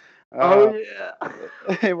 and Oh uh, yeah.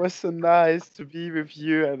 it was so nice to be with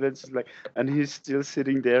you. And it's just like, and he's still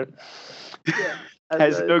sitting there, Yeah. And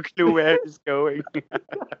has then no clue where he's going.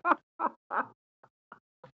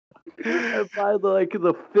 and by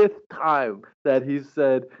the fifth time that he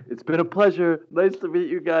said, "It's been a pleasure, nice to meet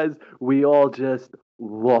you guys," we all just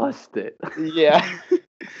lost it. Yeah.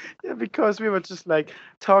 Yeah, because we were just like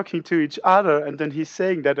talking to each other, and then he's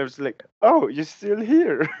saying that. I was like, "Oh, you're still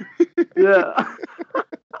here." Yeah.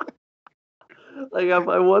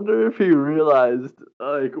 I wonder if he realized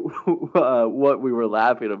what we were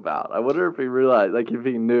laughing about. I wonder if he realized, if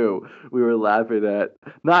he knew we were laughing at,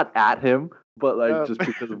 not at him, but Uh, just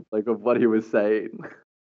because of of what he was saying.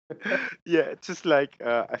 yeah, just like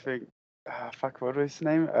I think, fuck, what was his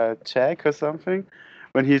name? Jack or something.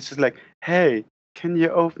 When he's just like, "Hey, can you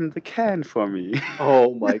open the can for me?"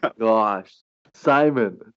 Oh my gosh,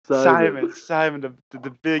 Simon, Simon. Simon,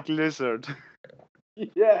 the big lizard.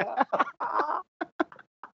 Yeah.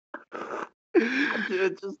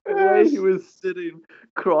 Dude, just the way he was sitting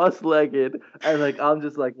cross-legged, and I'm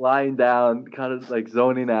just lying down, kind of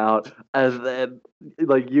zoning out, and then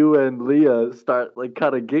you and Leah start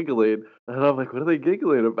kind of giggling, and I'm like, what are they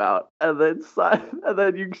giggling about? And then Simon, and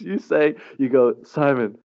then you say, you go,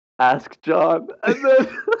 Simon, ask John, and then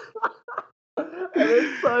and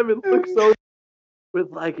then Simon looks over with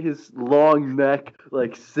his long neck,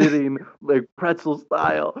 sitting pretzel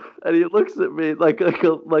style, and he looks at me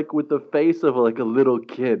with the face of a little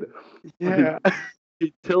kid. He, Yeah,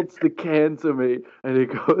 he tilts the can to me, and he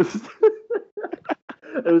goes.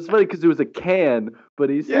 It was funny because it was a can, but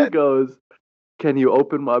he still yeah, goes, "Can you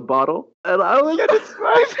open my bottle?" And I was. yeah, that's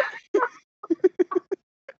right.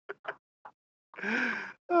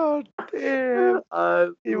 Oh damn, I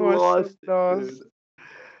he was so lost it, lost.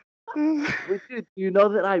 dude. But dude, you know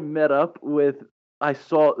that I met up with, I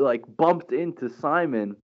saw, bumped into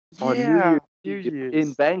Simon on New Yeah, Year's New Eve in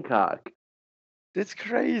Year's. Bangkok. That's Oh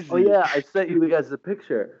crazy. yeah, I sent you guys the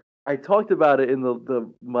picture. I talked about it in the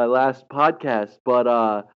my last podcast, but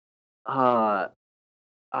uh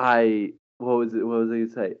I what was I gonna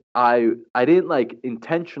say? I didn't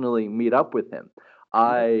intentionally meet up with him.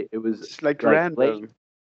 Yeah, It was just like late. random.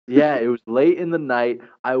 Yeah, it was late in the night.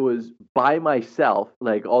 I was by myself.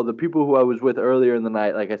 All the people who I was with earlier in the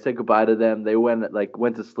night, I said goodbye to them. They went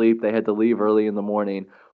to sleep. They had to leave early in the morning.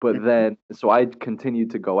 But Mhm. then so I continued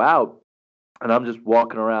to go out, and I'm just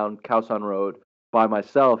walking around Khaosan Road by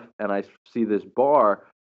myself, and I see this bar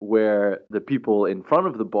where the people in front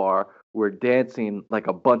of the bar were dancing like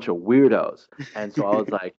a bunch of weirdos, and so I was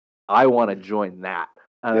like, I want to join that.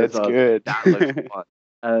 That's So I was like, good. that looks fun.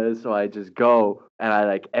 So I just go and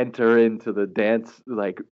I enter into the dance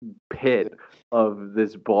pit of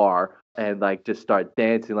this bar and just start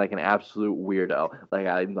dancing like an absolute weirdo.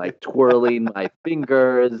 I'm twirling my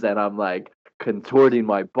fingers and I'm contorting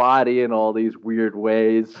my body in all these weird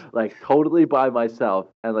ways, totally by myself.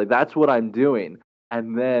 And that's what I'm doing.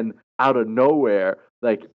 And then out of nowhere,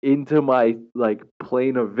 into my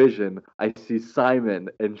plane of vision, I see Simon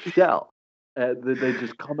and Shell. And they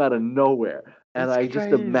just come out of nowhere. And That's I just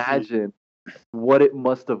crazy. imagine what it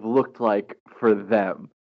must have looked like for them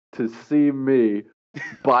to see me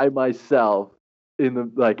by myself in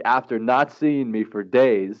the after not seeing me for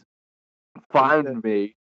days, Yeah. find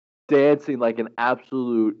me dancing like an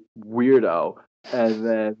absolute weirdo, and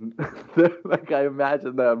then I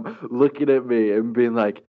imagine them looking at me and being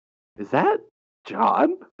like, "Is that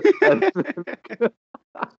John?" And,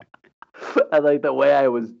 and the way I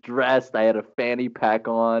was dressed, I had a fanny pack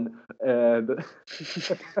on, and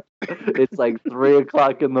it's 3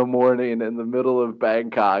 o'clock in the morning in the middle of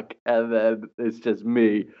Bangkok, and then it's just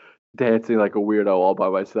me dancing like a weirdo all by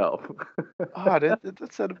myself. Oh,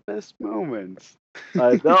 that's are the best moments.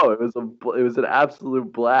 I know, it was an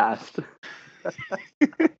absolute blast.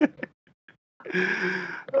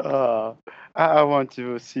 Oh, I want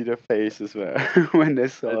to see their faces when they I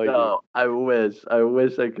saw you. know. I wish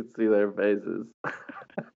I could see their faces.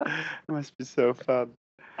 It must be so fun.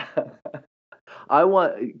 I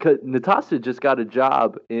want, cause Natasha just got a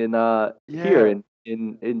job in here Yeah,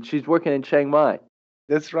 in she's working in Chiang Mai.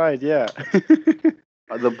 that's right. Yeah.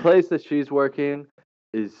 The place that she's working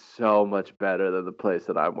is so much better than the place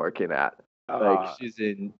that I'm working at. Like Ah, she's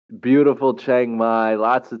in beautiful Chiang Mai,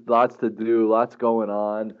 lots to do, lots going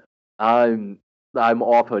on. I'm I'm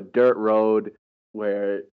off a dirt road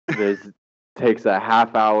where there's takes a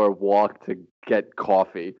half hour walk to get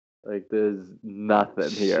coffee. Like there's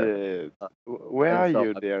nothing here. shit. Uh, Where And are so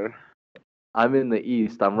you there? I'm in the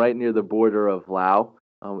east. I'm right near the border of Laos.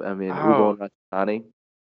 I'm in Oh, Ubon Ratchathani.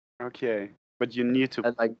 okay. But you're near to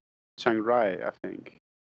And like Chiang Rai, I think.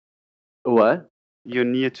 what? You're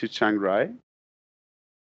near to Chiang Rai?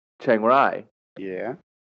 Chiang Rai. Yeah.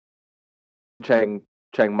 Chiang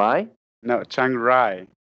Mai? No, Chiang Rai.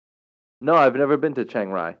 No, I've never been to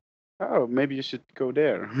Chiang Rai. Oh, maybe you should go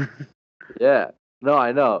there. Yeah. No,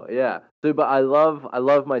 I know. Yeah. So, but I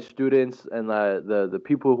love my students and the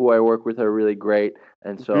people who I work with are really great.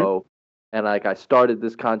 And Hmm. so, and like I started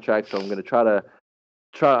this contract, so I'm gonna try.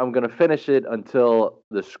 I'm gonna finish it until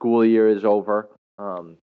the school year is over.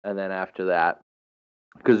 And then after that,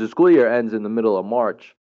 because the school year ends in the middle of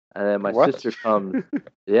March, and then my What? sister comes.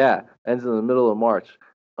 Yeah, ends in the middle of March.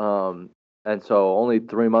 Um, and so only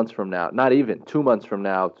 3 months from now, not even 2 months from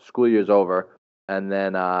now, school year's over, and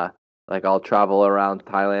then like I'll travel around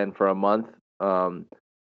Thailand for a month,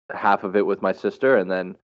 half of it with my sister, and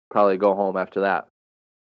then probably go home after that.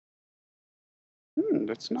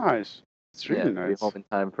 That's nice. It's Yeah, really nice.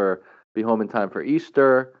 be home in time for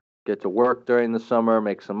Easter, get to work during the summer,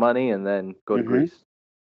 make some money, and then go to Hmm. Greece.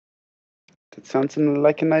 That sounds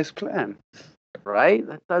like a nice plan. Right?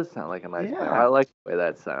 That does sound like a nice plan. I Yeah. like the way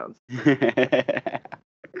that sounds.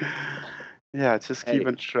 Yeah, just keep Hey,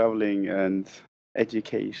 on traveling and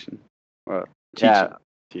education. Well, teaching. yeah.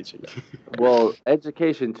 Teaching. Well,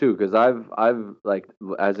 education too, because I've like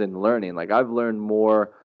as in learning, like I've learned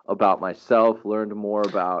more about myself, learned more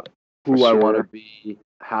about For who I want to sure. be,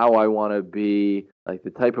 how I want to be, like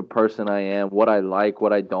the type of person I am, what I like,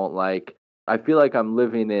 what I don't like. I feel like I'm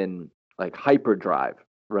living in like hyperdrive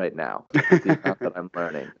right now with the amount that I'm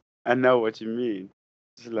learning, I know what you mean.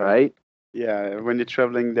 It's like, right? yeah, when you're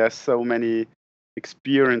traveling, there's so many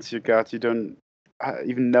experience you got, you don't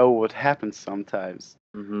even know what happens sometimes.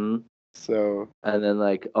 Mm-hmm. So, And then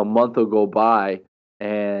like a month will go by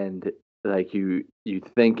and like you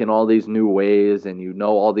think in all these new ways and you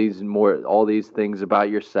know all these things about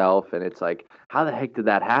yourself and it's like how the heck did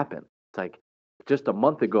that happen? It's like just a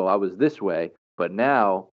month ago I was this way, but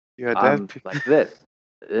now yeah, I'm like this.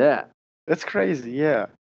 Yeah. that's crazy. Yeah.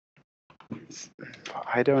 It's-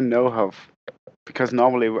 I don't know how, because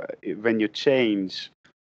normally when you change,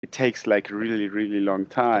 it takes like really, really long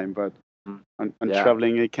time, but Mm. on Yeah.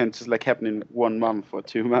 traveling, it can just like happen in 1 month or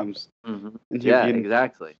 2 months, and you'll Yeah, be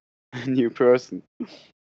exactly. a new person.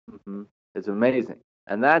 hmm It's amazing.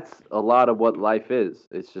 And that's a lot of what life is.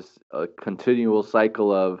 It's just a continual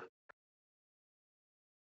cycle of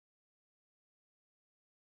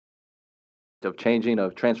changing,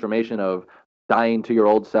 of transformation, of dying to your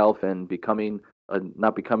old self and becoming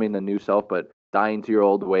not becoming the new self, but dying to your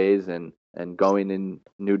old ways and going in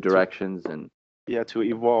new To directions. And Yeah, to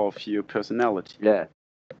evolve your personality. yeah,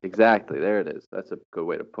 exactly. There it is. That's a good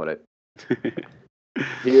way to put it.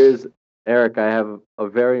 Here's Eric. I have a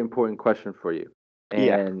very important question for you,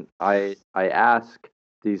 Yeah. and I ask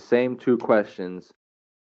these same two questions.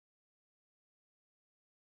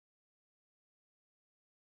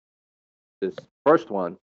 This first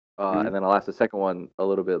one, Mhm. and then I'll ask the second one a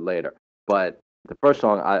little bit later. But the first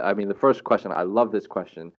song, I mean, the first question, I love this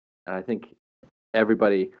question, and I think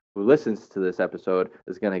everybody who listens to this episode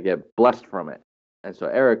is going to get blessed from it. And so,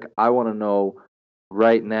 Eric, I want to know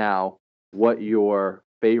right now what your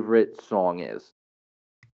favorite song is.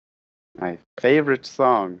 My favorite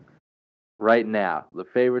song. Right now, the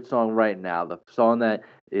favorite song right now, the song that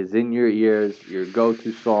is in your ears, your go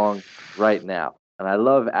to song right now. And I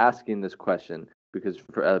love asking this question because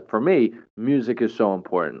for me, music is so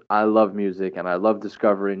important. I love music and I love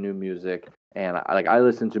discovering new music. And I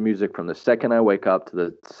listen to music from the second I wake up to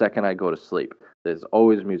the second I go to sleep. There's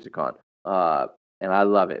always music on, and I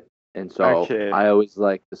love it. And so Okay. I always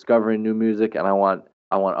like discovering new music, and I want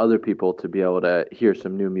other people to be able to hear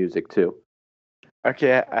some new music too.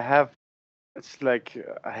 Okay, I have it's like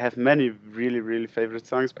I have many really really favorite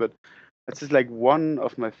songs, but it's just like one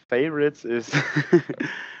of my favorites is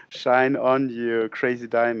Shine On You Crazy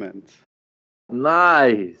Diamond.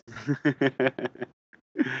 Nice.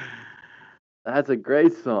 That's a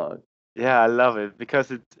great song. Yeah, I love it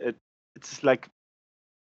because it's just like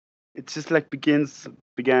it just like began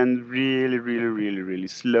really, really, really, really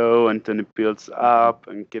slow, and then it builds up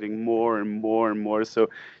and getting more and more and more. So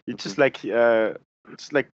you just like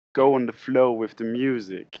go on the flow with the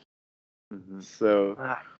music. Mm-hmm. So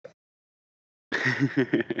Ah,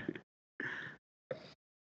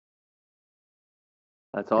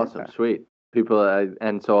 that's awesome. yeah, Sweet.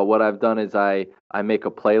 And so what I've done is I make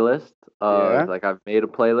a playlist of yeah. like I've made a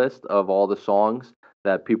playlist of all the songs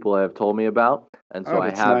that people have told me about, and so Oh, I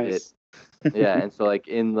that's have it. nice. Yeah, and so like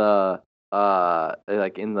in the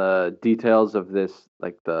details of this,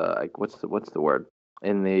 like the like what's the word,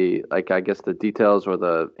 in the like I guess the details or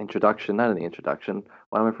the introduction, not in the introduction.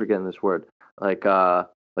 Why am I forgetting this word? Like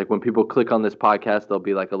like when people click on this podcast, there'll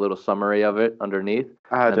be like a little summary of it underneath,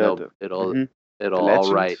 Ah, and mhm. The it'll all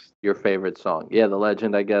legend. write your favorite song. Yeah, the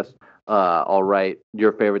legend, I guess. I'll write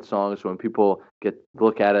your favorite songs. When people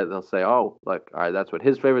look at it, they'll say, "Oh, like, all right, that's what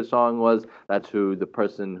his favorite song was. That's who the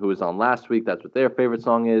person who was on last week. That's what their favorite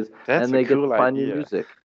song is," That's and a they get to cool find your idea. music,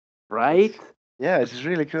 It's right? Yeah, it's a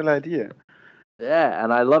really cool idea. Yeah,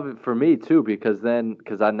 and I love it for me too because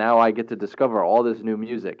I now I get to discover all this new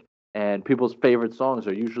music, and people's favorite songs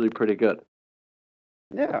are usually pretty good.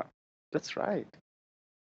 Yeah, that's right.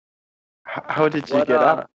 How did you What get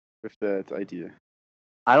up with that idea?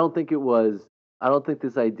 I don't think it was. I don't think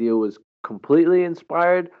this idea was completely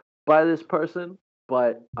inspired by this person,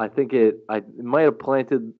 but I think it might have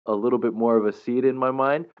planted a little bit more of a seed in my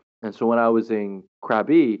mind. And so when I was in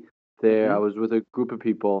Krabi, there I Hmm. was with a group of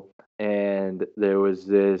people, and there was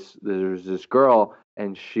this girl,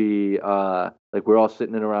 and she like we're all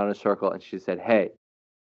sitting in around in a circle, and she said, "Hey,"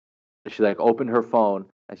 she like opened her phone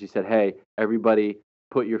and she said, "Hey, everybody,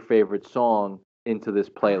 put your favorite song into this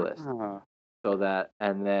playlist." Ah, So that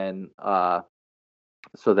and then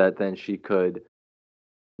so that then she could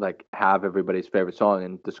like have everybody's favorite song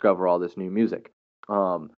and discover all this new music.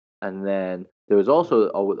 And then there was also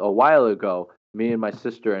a while ago, me and my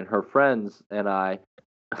sister and her friends and I,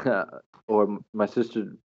 or my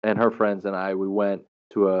sister and her friends and I, we went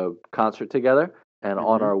to a concert together. And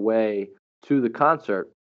on hmm. our way to the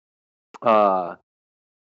concert, uh,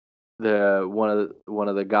 the one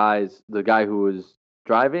of the guys, the guy who was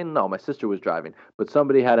driving, no, my sister was driving, but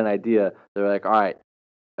somebody had an idea. They're like, all right,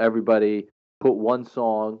 everybody put one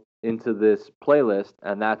song into this playlist,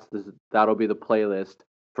 and that'll be the playlist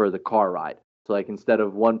for the car ride. So like instead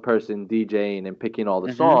of one person DJing and picking all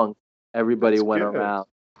the Hmm. songs, everybody That's went good. around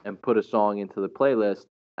and put a song into the playlist,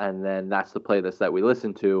 and then that's the playlist that we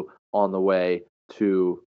listen to on the way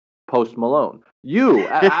to Post Malone.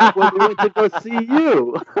 When we went to go see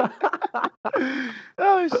you.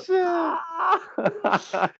 Oh shit!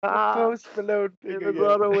 The Post Malone thing It was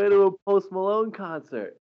on again. our way to a Post Malone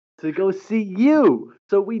concert to go see you.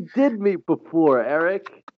 So we did meet before,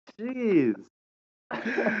 Eric. Jeez.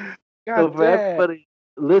 So God for damn! everybody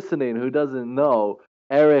listening who doesn't know,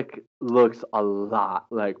 Eric looks a lot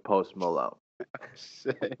like Post Malone.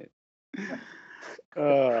 Shit.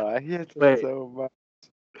 Oh, I hate that Wait, so much.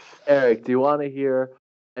 Eric, do you want to hear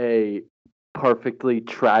a perfectly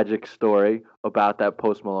tragic story about that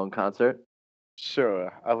Post Malone concert?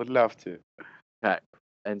 Sure, I would love to. Okay.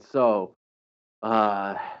 And so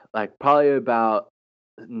uh, like probably about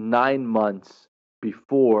 9 months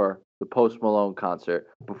before the Post Malone concert,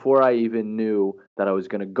 before I even knew that I was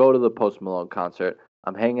going to go to the Post Malone concert,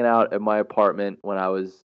 I'm hanging out at my apartment when I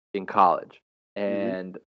was in college. Hmm.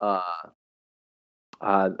 And I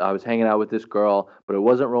was hanging out with this girl, but it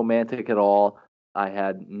wasn't romantic at all. I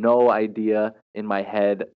had no idea in my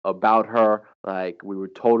head about her. Like, we were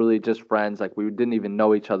totally just friends. Like, we didn't even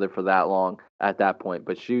know each other for that long at that point.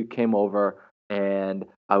 But she came over, and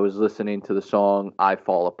I was listening to the song I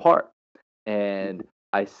Fall Apart. And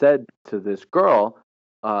I said to this girl,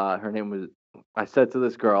 her name was, I said to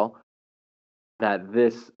this girl that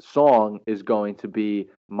this song is going to be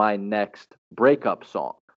my next breakup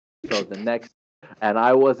song. So the next, and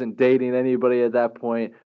I wasn't dating anybody at that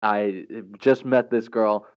point. I just met this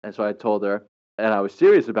girl, and so I told her, and I was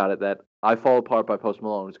serious about it, that I Fall Apart by Post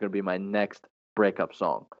Malone was going to be my next breakup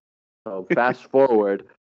song. So fast forward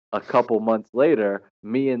a couple months later,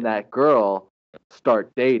 me and that girl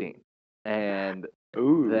start dating. And then,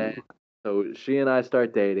 Ooh. so she and I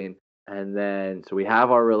start dating, and then, so we have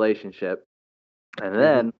our relationship, and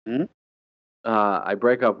then Hmm. I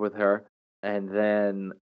break up with her, and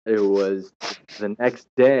then it was the next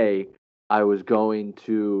day I was going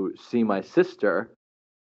to see my sister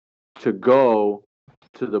to go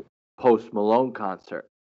to the Post Malone concert.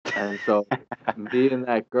 And so me and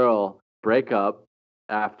that girl break up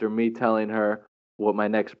after me telling her what my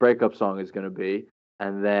next breakup song is going to be.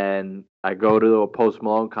 and then I go to a Post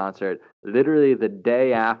Malone concert literally the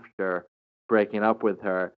day after breaking up with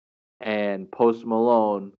her, and Post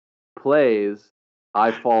Malone plays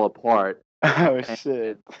 "I Fall Apart," Oh and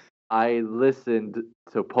shit. I listened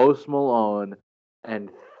to Post Malone and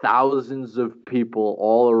thousands of people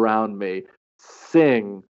all around me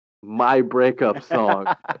sing my breakup song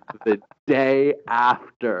the day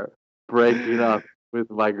after breaking up with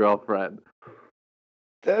my girlfriend.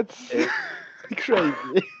 That's It,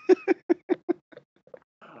 crazy.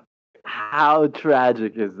 how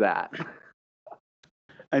tragic is that?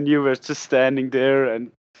 And you were just standing there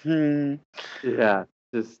and hmm. Yeah,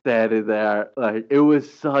 just standing there. Like it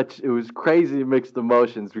was crazy mixed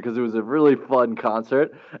emotions because it was a really fun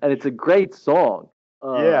concert and it's a great song.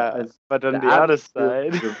 Yeah, It's but on the the other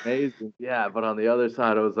atmosphere side, was amazing. Yeah, but on the other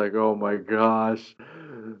side, I was like, oh my gosh.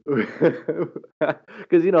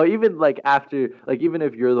 Because even like after, like even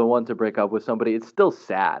if you're the one to break up with somebody, it's still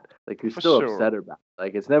sad. Like you're for still sure. upset about it.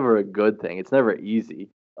 Like it's never a good thing. It's never easy.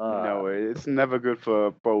 No, it's never good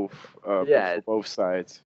for both, Yeah, for both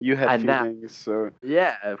sides. You had and now, feelings, so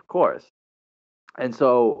yeah, of course. And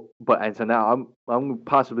so now I'm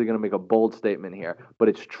possibly going to make a bold statement here, but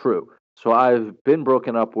it's true. So I've been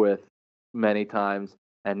broken up with many times,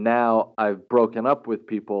 and now I've broken up with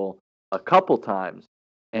people a couple times,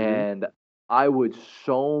 mhm. and I would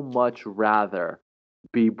so much rather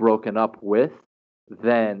be broken up with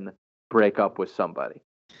than break up with somebody.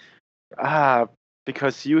 Ah,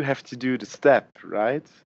 because you have to do the step, right?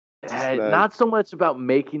 Just like Not so much about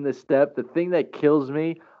making the step. The thing that kills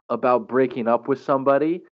me about breaking up with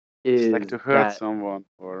somebody just like is to hurt that someone,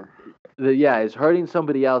 or yeah, is hurting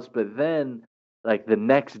somebody else, but then like the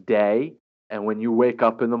next day, and when you wake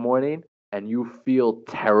up in the morning and you feel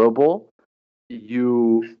terrible,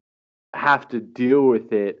 you have to deal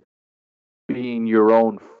with it being your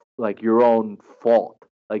own fault.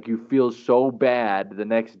 Like you feel so bad the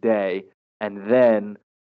next day, and then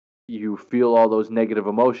you feel all those negative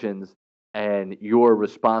emotions, and you're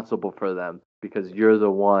responsible for them because you're the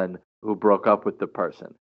one who broke up with the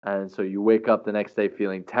person. And so you wake up the next day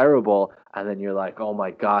feeling terrible, and then you're like, oh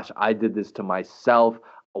my gosh, I did this to myself.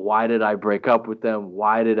 Why did I break up with them?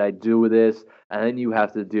 Why did I do this? And then you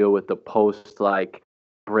have to deal with the post like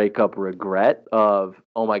breakup regret of,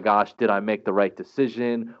 oh my gosh, did I make the right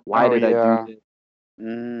decision? Why oh did I do yeah, this?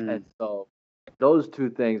 And mm. so those two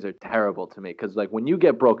things are terrible to me because, like, when you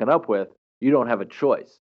get broken up with, you don't have a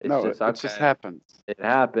choice. It's No, just, it just okay, happens. it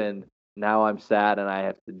happened. Now I'm sad and I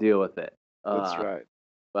have to deal with it. That's Uh, right.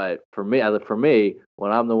 but for me,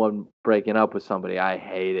 when I'm the one breaking up with somebody, I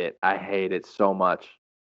hate it. I hate it so much.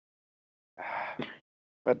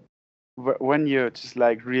 But when you're just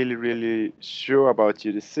like really, really sure about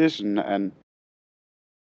your decision, and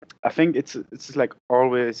I think it's just like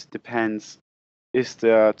always depends. Is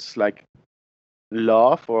there just like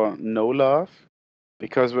love or no love?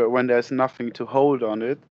 Because when there's nothing to hold on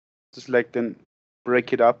it, just like then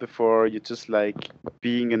break it up before you just like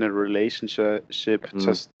being in a relationship Mm,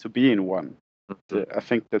 just to be in one. mhm. I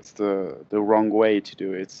think that's the wrong way to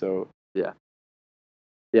do it. So Yeah,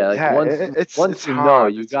 yeah. Like yeah, once it's you know,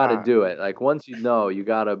 hard. you It's got to hard. do it. Like once you know, you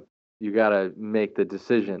gotta make the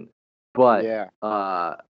decision. But Yeah.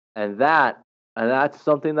 and that's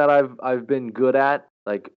something that I've been good at.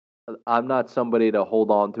 Like I'm not somebody to hold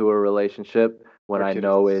on to a relationship Okay,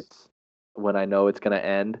 that's when I know it's gonna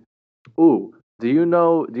end. Ooh, do you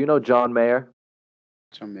know John Mayer?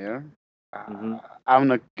 Jameer. Mm-hmm. I'm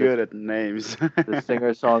not The good at names. the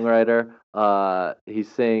singer songwriter. He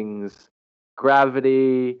sings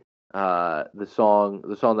Gravity. The song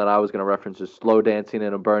that I was gonna reference is Slow Dancing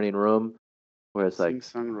in a Burning Room, where it's like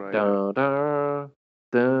Sing songwriter. dun,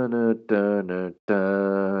 dun, dun, dun,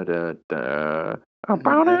 dun, dun, dun, dun,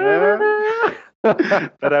 No.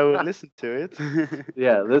 dun. But I will listen to it.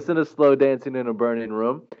 Yeah, listen to Slow Dancing in a Burning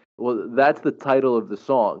Room. Well, that's the title of the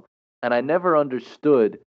song. And I never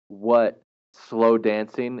understood what slow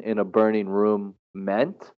dancing in a burning room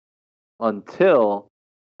meant until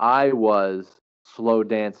I was slow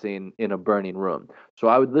dancing in a burning room. So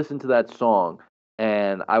I would listen to that song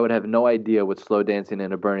and I would have no idea what slow dancing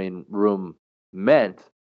in a burning room meant.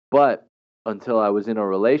 But until I was in a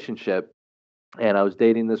relationship and I was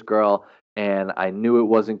dating this girl and I knew it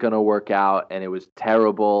wasn't going to work out and it was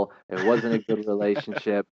terrible. It wasn't a good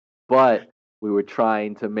relationship, but we were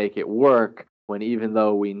trying to make it work when even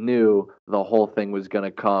though we knew the whole thing was going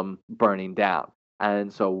to come burning down.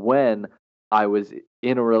 And so when I was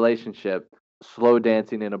in a relationship, slow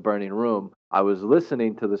dancing in a burning room, I was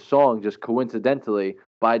listening to the song just coincidentally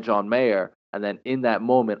by John Mayer. And then in that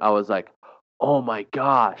moment, I was like, oh my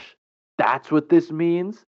gosh, that's what this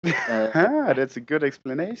means. And That's a good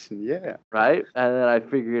explanation. Yeah. right? And then I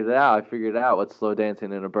figured it out. I figured out what slow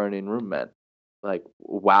dancing in a burning room meant. Like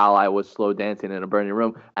while I was slow dancing in a burning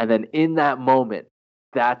room. And then in that moment,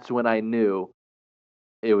 that's when I knew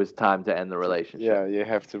it was time to end the relationship. Yeah, you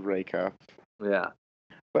have to break up. Yeah.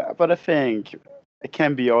 But I think it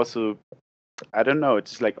can be also, I don't know,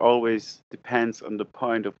 it's like always depends on the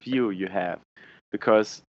point of view you have.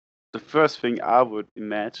 Because the first thing I would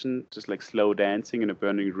imagine, just like slow dancing in a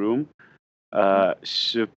burning room, Mhm.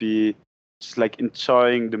 should be just like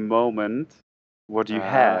enjoying the moment, what you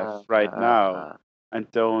have Ah, right ah, now, ah. and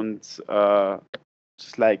don't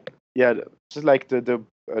just like yeah, just like the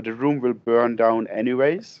room will burn down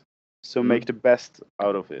anyways, so make Mm, the best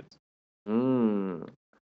out of it. mm.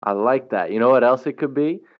 I like that. You know what else it could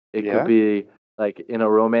be? It could Yeah. be like in a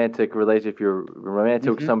romantic relationship, if you're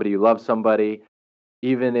romantic with Hmm. somebody, you love somebody,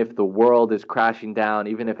 even if the world is crashing down,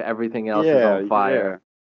 even if everything else is Yeah, on yeah, fire,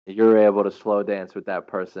 you're able to slow dance with that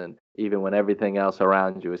person, even when everything else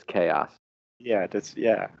around you is chaos. yeah,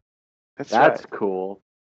 that's right. That's cool.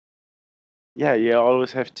 Yeah, you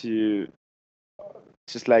always have to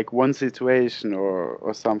just like one situation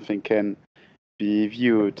or something can be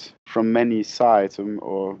viewed from many sides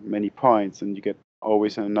or many points, and you get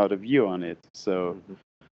always another view on it. So Hmm.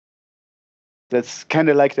 that's kind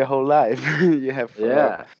of like the whole life. You have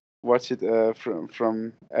Yeah. watch it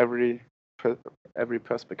from per- every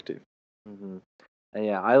perspective. Hmm. And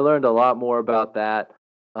yeah, I learned a lot more about that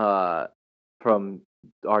uh, from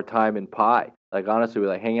our time in Pi. Like honestly, we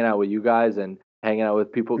like hanging out with you guys and hanging out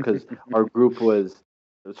with people because our group was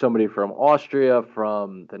somebody from Austria,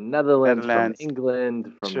 from the Netherlands, from Netherlands,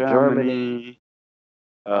 England, from Germany, Germany.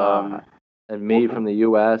 uh, Um, and me w- from w- the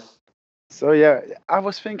U.S. so yeah, I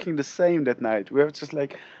was thinking the same that night. We were just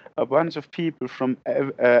like a bunch of people from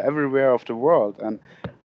everywhere of the world, and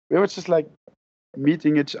we were just like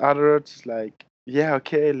meeting each other, just like yeah,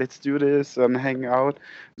 okay, let's do this and hang out.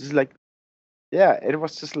 Just like yeah, it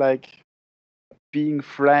was just like being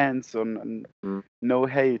friends and no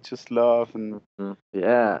hate, just love, and Mm-hmm.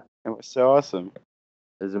 Yeah, it was so awesome.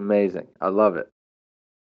 it's amazing. I love it.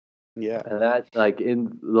 Yeah. And that like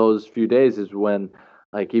in those few days is when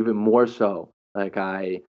like even more so like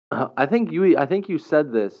I think you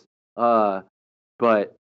said this uh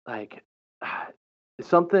but like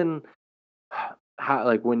something how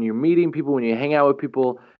like when you're meeting people, when you hang out with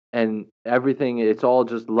people and everything, it's all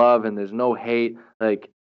just love and there's no hate, like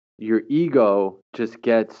your ego just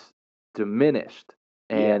gets diminished,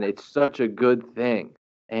 Yeah. and it's such a good thing.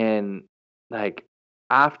 And like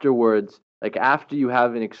afterwards, like after you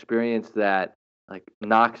have an experience that like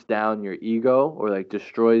knocks down your ego or like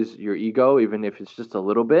destroys your ego, even if it's just a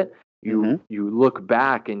little bit, Mm-hmm. you look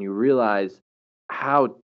back and you realize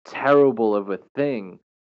how terrible of a thing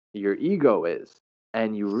your ego is,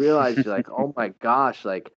 and you realize you're like, oh my gosh,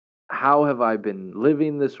 like how have I been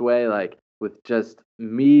living this way, like with just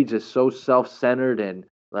me just so self-centered and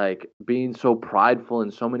like being so prideful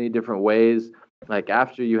in so many different ways. Like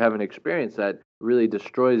after you have an experience that really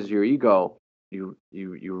destroys your ego, you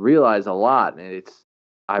realize a lot. And it's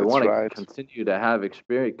I That's want to right. continue to have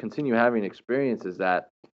experience, continue having experiences that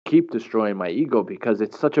keep destroying my ego, because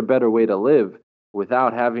it's such a better way to live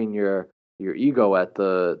without having your ego at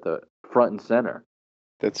the front and center.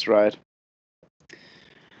 That's right.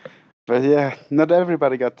 But yeah, not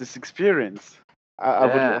everybody got this experience.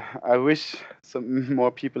 Yeah. I wish some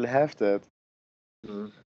more people have that.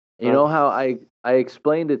 Mhm. You But know how I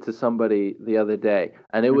explained it to somebody the other day,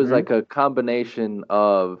 and it was hmm like a combination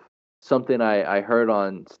of something I heard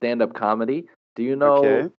on stand-up comedy.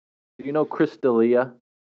 okay. Do you know Chris D'Elia?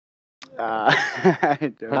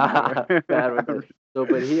 I don't know. Bad with it. So,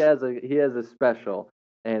 but he has a special,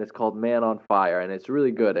 and it's called Man on Fire, and it's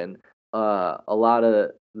really good. And a lot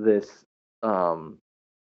of this, um,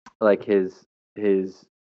 like his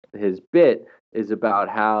his bit is about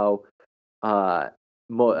how uh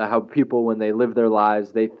how people when they live their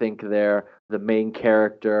lives they think they're the main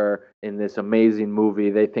character in this amazing movie.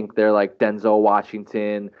 They think they're like Denzel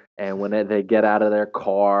Washington, and when they get out of their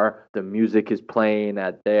car the music is playing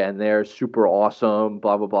at there and they're super awesome,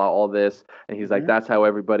 blah blah blah, all this. And he's like, Hmm. that's how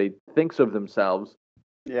everybody thinks of themselves.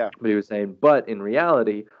 Yeah, But he was saying, but in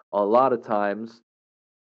reality a lot of times,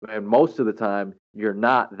 and most of the time, you're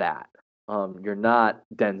not that. You're not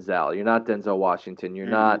Denzel. You're not Denzel Washington. You're hmm,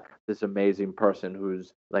 not this amazing person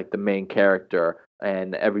who's like the main character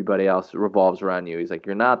and everybody else revolves around you. He's like,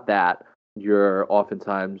 you're not that. You're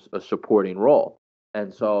oftentimes a supporting role.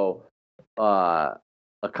 And so, uh,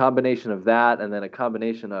 a combination of that, and then a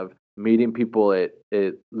combination of meeting people, it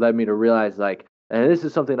led me to realize like And this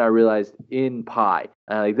is something I realized in Pi.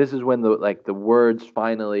 Like this is when the words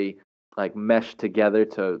finally like mesh together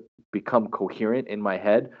to become coherent in my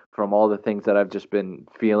head from all the things that I've just been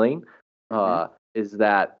feeling. Hmm. Is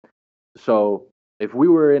that so? If we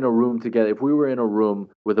were in a room together, if we were in a room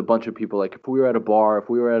with a bunch of people, like if we were at a bar, if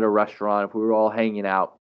we were at a restaurant, if we were all hanging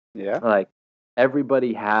out, Yeah. like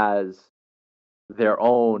everybody has their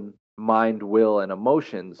own mind, will, and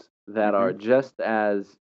emotions that Hmm. are just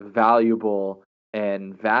as valuable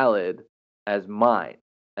and valid as mine.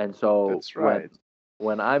 And so That's when right.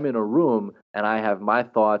 I'm in a room and I have my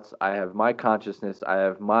thoughts, I have my consciousness, I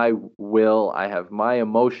have my will, I have my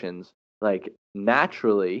emotions, like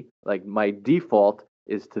naturally, like my default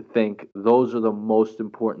is to think those are the most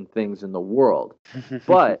important things in the world.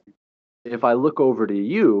 But if I look over to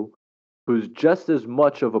you, who's just as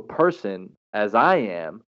much of a person as I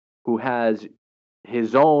am, who has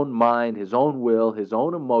his own mind, his own will, his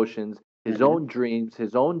own emotions, his Hmm. own dreams,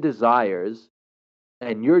 his own desires,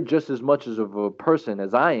 and you're just as much as of a person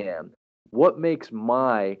as I am, what makes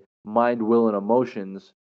my mind, will, and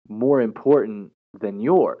emotions more important than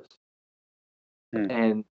yours? Hmm.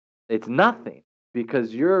 And it's nothing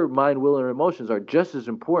because your mind, will, and emotions are just as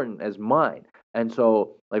important as mine. And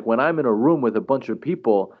so, like when I'm in a room with a bunch of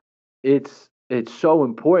people, it's so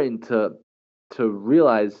important to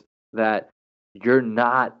realize that you're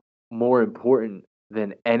not more important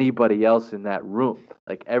than anybody else in that room.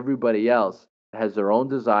 Like everybody else has their own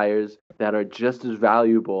desires that are just as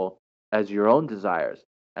valuable as your own desires.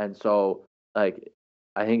 And so, like,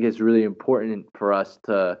 I think it's really important for us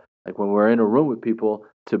to like when we're in a room with people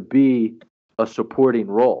to be a supporting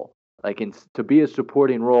role like to be a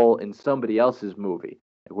supporting role in somebody else's movie.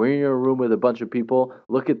 Like when you're in a room with a bunch of people,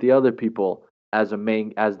 look at the other people as the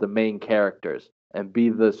main characters and be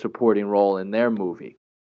the supporting role in their movie.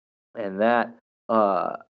 And that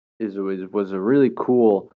uh was a really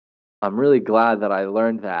cool. I'm really glad that I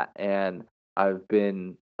learned that, and I've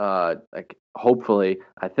been like hopefully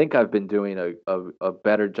I think I've been doing a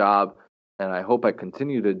better job, and I hope I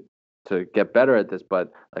continue to get better at this,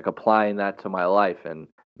 but like applying that to my life and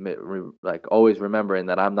like always remembering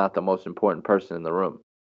that I'm not the most important person in the room.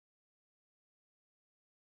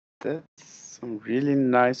 That's some really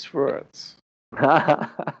nice words.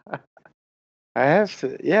 I have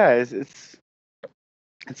to, yeah, it's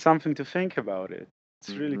something to think about it.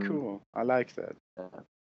 It's really hmm cool. I like that.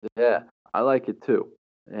 Yeah, I like it too,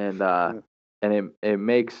 and Yeah, it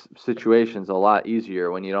makes situations a lot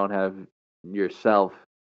easier when you don't have yourself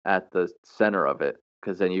at the center of it,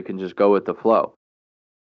 because then you can just go with the flow.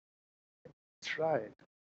 that's right.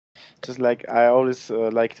 Just like I always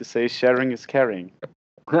like to say, sharing is caring.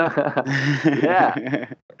 Yeah.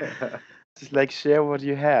 Just like share what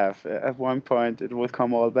you have. At one point, it will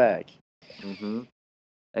come all back. hmm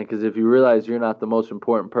And because if you realize you're not the most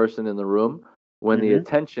important person in the room, when the Hmm.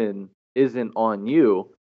 attention isn't on you,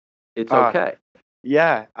 it's Ah, okay.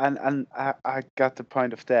 yeah, and I got the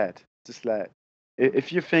point of that. Just like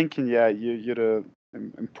if you're thinking, yeah, you're the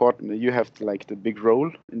important, you have like the big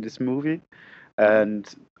role in this movie, Mm-hmm.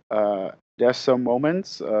 and there's some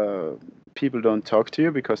moments people don't talk to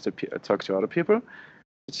you because they talk to other people.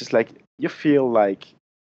 It's just like you feel like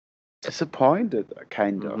disappointed,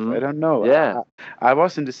 kind of. I Mm-hmm. don't know. Yeah. I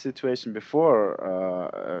was in this situation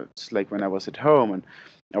before, just like when I was at home and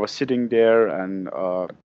I was sitting there and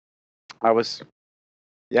I was,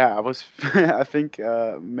 yeah, I was, I think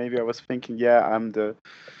maybe I was thinking, yeah,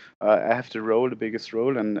 I have the role, the biggest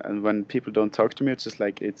role, and when people don't talk to me, it's just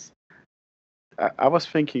like I was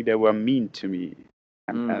thinking they were mean to me.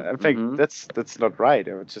 And I think Mm-hmm. that's not right.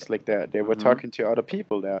 It was just like they were Mm-hmm. talking to other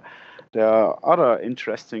people. There are other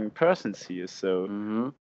interesting persons here. So Mm-hmm.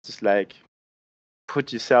 just like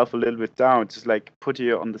put yourself a little bit down. Just like put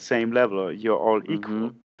you on the same level. You're all Mm-hmm.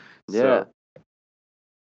 equal. So Yeah.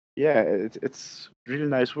 yeah, it's really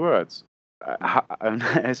nice words.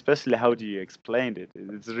 Especially how do you explain it?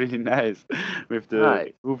 It's really nice with the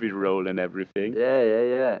Nice. movie role and everything. Yeah, yeah,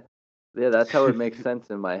 yeah. Yeah, that's how it makes sense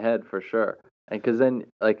in my head for sure. And because then,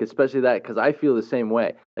 like, especially that, because I feel the same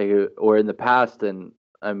way, like, or in the past, and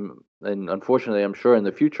unfortunately, I'm sure in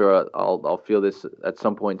the future, I'll feel this at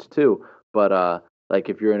some points too. But like,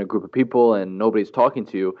 if you're in a group of people and nobody's talking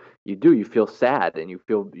to you, you feel sad and you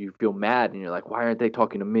feel mad, and you're like, why aren't they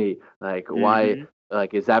talking to me? Like, why, Hmm.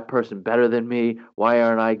 like, is that person better than me? Why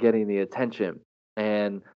aren't I getting the attention?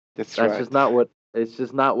 And That's that's right. just not what it's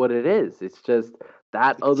just not what it is. It's just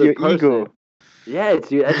that It's other your person. ego. Yeah,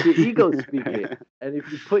 that's your ego speaking. And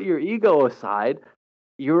if you put your ego aside,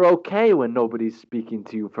 you're okay when nobody's speaking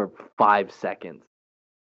to you for 5 seconds.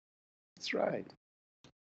 That's right.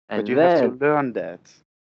 But And you have to then learn that.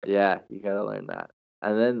 Yeah, you gotta learn that.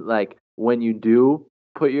 And then like when you do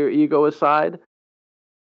put your ego aside,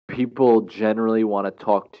 people generally want to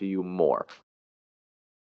talk to you more.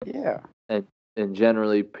 Yeah. and and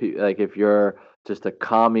generally like if you're just a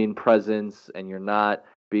calming presence and you're not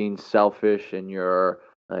being selfish and you're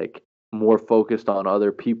like more focused on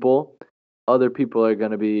other people are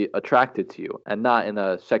going to be attracted to you, and not in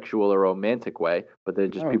a sexual or romantic way, but they're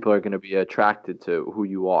just No. people are going to be attracted to who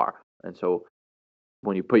you are. And so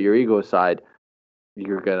when you put your ego aside,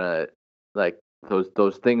 you're going to like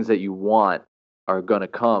those things that you want are going to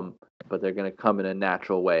come, but they're going to come in a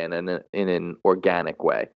natural way and in an organic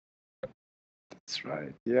way. That's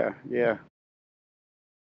right. Yeah. Yeah.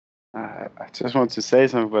 I just want to say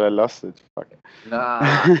something, but I lost it. Fuck.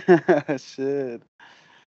 Nah. Shit.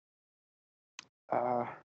 Uh,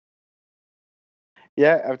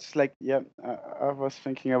 yeah, I was just like, yeah, I was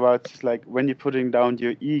thinking about just like when you're putting down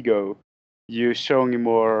your ego, you're showing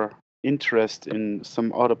more interest in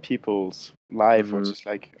some other people's life or Mhm. just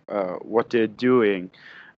like what they're doing.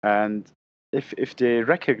 And if they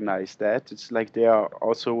recognize that, it's like they are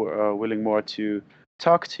also willing more to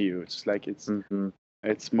talk to you. It's like Mhm.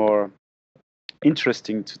 it's more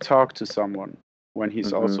interesting to talk to someone when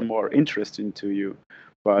he's Mhm. also more interested to you.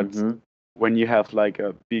 But Mhm. when you have like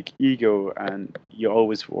a big ego and you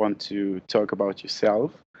always want to talk about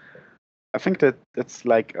yourself, I think that that's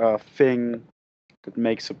like a thing that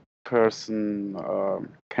makes a person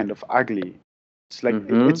kind of ugly. It's like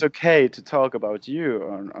it's Mhm. okay to talk about you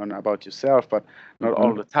on about yourself, but not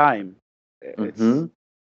all Mhm. the time. It's Mhm.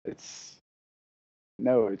 it's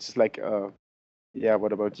no, it's like yeah,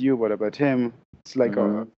 what about you? What about him? It's like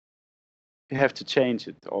Mhm. you have to change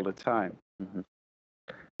it all the time. Mhm.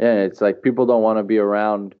 Yeah, it's like people don't want to be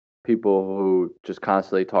around people who just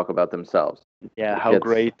constantly talk about themselves. Yeah, It how gets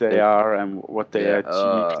great they it. are and what they Yeah.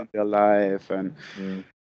 achieved in their life, and Mhm.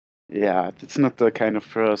 yeah, it's not the kind of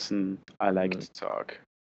person I like Mhm. to talk.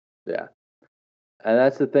 Yeah. And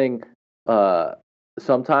that's the thing.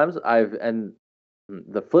 Sometimes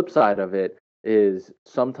the flip side of it is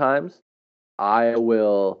sometimes I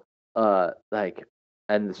will like,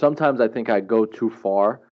 and sometimes I think I go too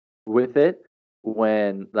far with it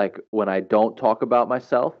when I don't talk about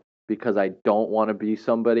myself, because I don't want to be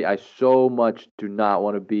somebody. I so much do not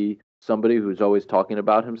want to be somebody who's always talking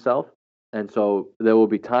about himself. And so there will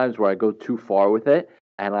be times where I go too far with it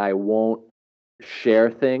and I won't share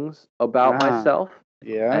things about Ah, myself,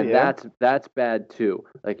 yeah, and yeah. that's bad too.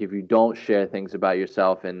 Like if you don't share things about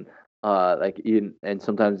yourself, and and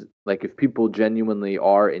sometimes like if people genuinely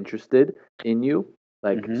are interested in you,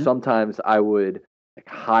 like Mhm. sometimes I would like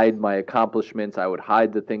hide my accomplishments, I would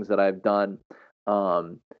hide the things that I've done,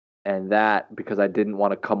 um and that because I didn't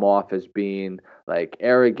want to come off as being like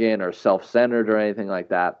arrogant or self-centered or anything like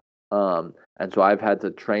that. And so I've had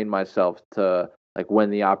to train myself to, like,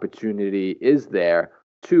 when the opportunity is there,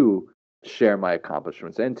 to share my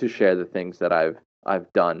accomplishments and to share the things that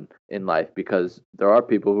I've done in life, because there are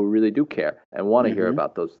people who really do care and want to hear Mhm.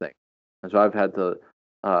 about those things. And so I've had to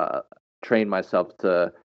uh, train myself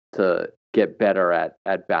to get better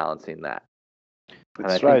at balancing that. And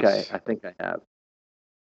That's right. I think I have.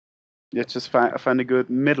 You just find a good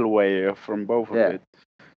middle way from both of Yeah. it.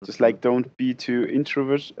 Just Mhm. like don't be too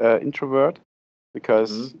introvert Mhm.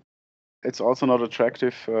 because it's also not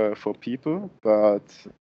attractive for people. But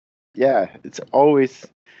yeah, it's always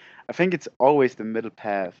I think it's always the middle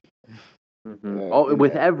path. Mhm. Oh, In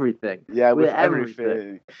with everything. Yeah, With with everything.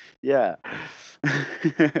 everything. Yeah.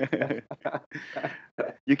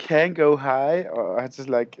 You can go high or just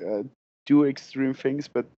like do extreme things,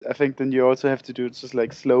 but I think then you also have to do just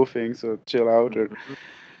like slow things or chill out, or Mhm.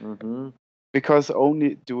 Mhm. because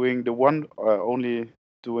only doing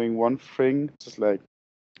one thing, just like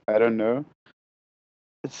I don't know,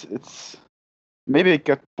 it's maybe it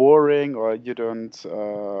got boring or you don't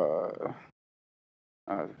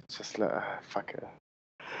just like fuck it.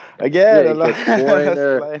 Yeah, Again, I it gets boring, lost the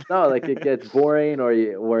or line. no, like it gets boring, or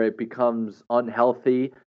it becomes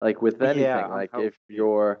unhealthy. Like with Yeah, anything, like unhealthy.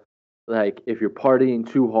 if you're partying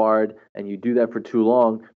too hard and you do that for too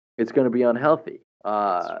long, it's going to be unhealthy.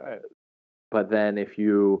 That's right. But then if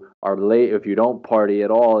you are late, if you don't party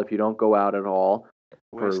at all, if you don't go out at all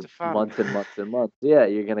Where's for the fun? months and months and months, yeah,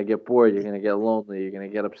 you're gonna get bored. You're gonna get lonely. You're gonna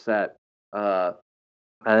get upset. Uh,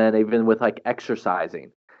 and then even with like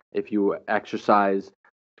exercising, if you exercise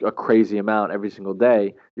a crazy amount every single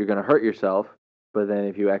day, you're gonna hurt yourself. But then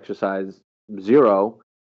if you exercise zero,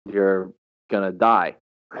 you're gonna die.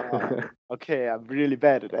 Uh, okay, I'm really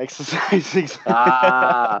bad at exercising.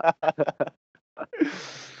 Ah,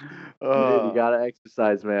 dude, you uh, gotta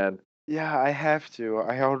exercise, man. Yeah, I have to.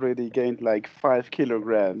 I already gained like 5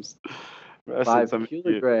 kilograms since Five I'm here.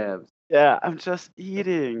 kilograms. Yeah, I'm just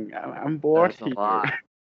eating. I'm bored That's a here. lot.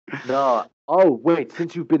 No. Oh, wait,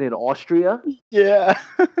 since you've been in Austria? Yeah.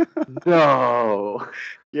 No.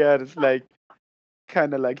 Yeah, it's like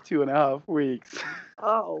kind of like 2.5 weeks.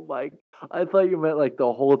 Oh my. I thought you meant like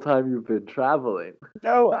the whole time you've been traveling.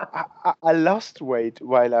 No, I lost weight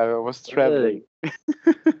while I was traveling. Really?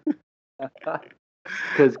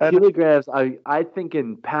 Because And kilograms, I think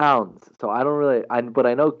in pounds. So I don't really, but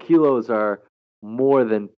I know kilos are more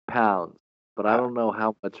than pounds, but I uh, don't know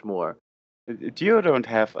how much more. you don't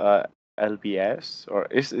have LBS or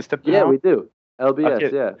is the Yeah, pound? we do. LBS,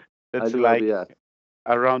 Okay, yeah. I that's do like LBS.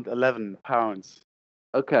 around 11 pounds.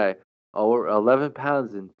 Okay. Oh, we're 11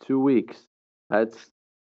 pounds in 2 weeks. That's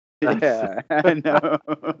that's Yeah, I know.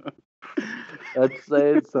 that's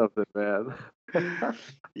saying something, man.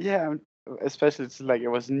 Yeah, especially it's like it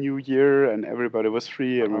was New Year and everybody was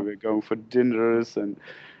free and we Uh-huh. were going for dinners and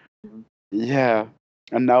yeah,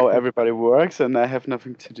 and now everybody works and I have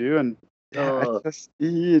nothing to do and yeah, I Oh, just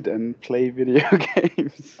eat and play video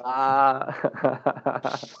games.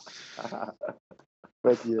 ah. But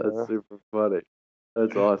That's yeah, super funny.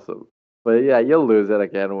 That's awesome. But yeah, you'll lose it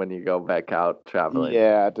again when you go back out traveling.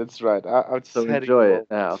 yeah, that's right. I'm just So heading enjoy it home.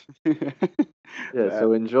 now. Yeah, Uh,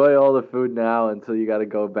 so enjoy all the food now until you got to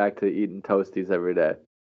go back to eating toasties every day.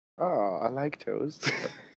 oh, I like toast.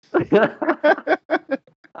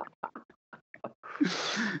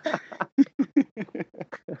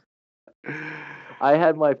 I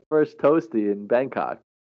had my first toasty in Bangkok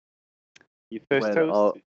You first when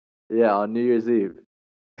toast? yeah, on New Year's Eve.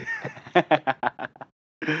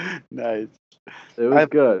 Nice. It was I've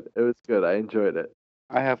good. It was good. I enjoyed it.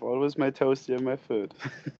 I have always my toasty on my foot.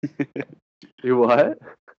 You what?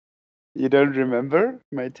 You don't remember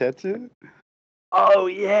my tattoo? Oh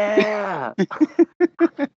yeah.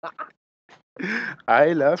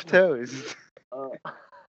 I love toast. Uh,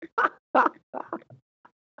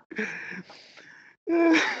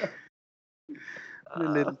 The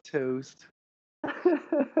little toast. oh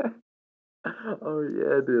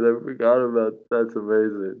yeah, dude, I forgot about that's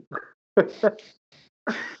amazing.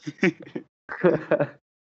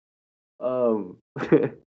 um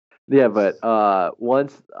yeah, but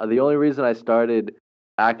once the only reason I started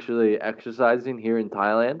actually exercising here in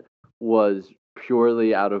Thailand was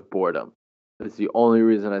purely out of boredom. It's the only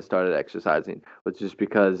reason I started exercising, was just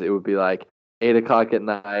because it would be like 8 o'clock at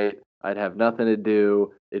night, I'd have nothing to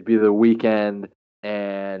do, it'd be the weekend,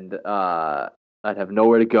 and I'd have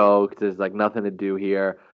nowhere to go because there's like nothing to do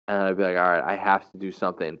here, and I'd be like, all right, I have to do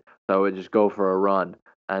something. So I would just go for a run,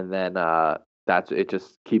 and then that's it.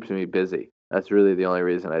 Just keeps me busy. That's really the only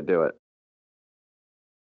reason I do it.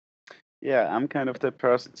 Yeah, I'm kind of that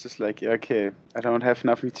person, just like, okay, I don't have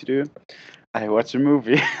nothing to do. I watch a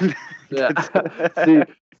movie. Yeah. That's see,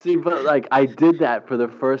 see, but like I did that for the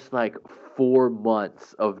first like 4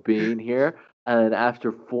 months of being here, and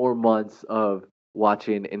after 4 months of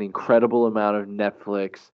watching an incredible amount of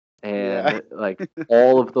Netflix yeah. and like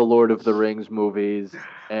all of the Lord of the Rings movies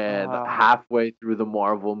and Ah, halfway through the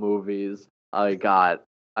Marvel movies, I got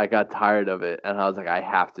tired of it, and I was like, I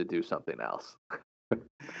have to do something else.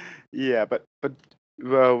 yeah, but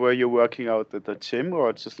were you working out at the gym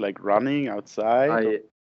or just like running outside? Or... I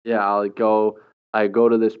yeah, I go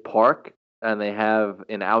to this park and they have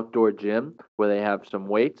an outdoor gym where they have some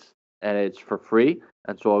weights and it's for free.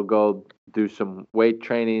 And so I'll go do some weight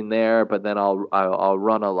training there, but then I'll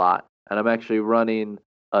run a lot. And I'm actually running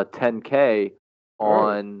a 10K Oh,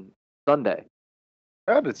 on Sunday.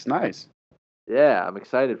 oh, that's nice. Yeah, I'm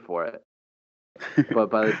excited for it. But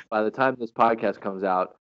by the time this podcast comes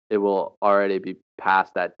out, it will already be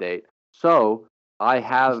past that date. So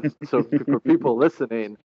for people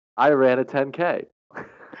listening, I ran a 10K.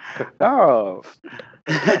 Oh,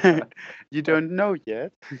 you don't know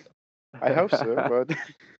yet. I hope so, but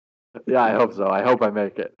Yeah, I hope so. I hope I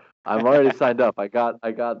make it. I'm already signed up. I got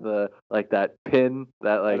the like that pin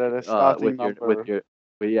that like the starting with number. your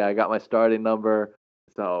but yeah, I got my starting number.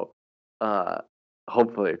 So uh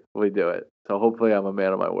hopefully we do it. So hopefully I'm a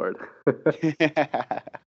man of my word.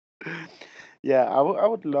 Yeah, I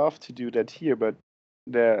would love to do that here, but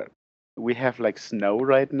there we have like snow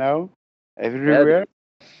right now Yeah, everywhere,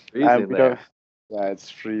 dude, and freezing we don't. there. Yeah, it's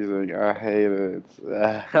freezing. I hate it.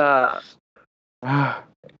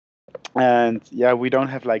 And yeah, we don't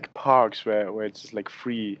have like parks where it's just like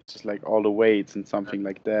free, just like all the weights and something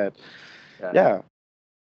like that. Yeah. Yeah,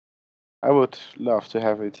 I would love to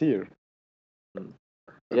have it here. Mm.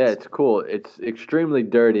 Yeah, But it's cool. It's extremely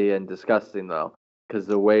dirty and disgusting though, because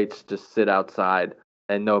the weights just sit outside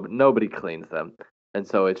and nobody cleans them. and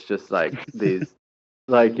so it's just like these,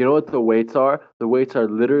 like you know what the weights are? The weights are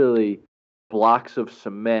literally blocks of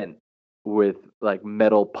cement with like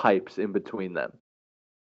metal pipes in between them.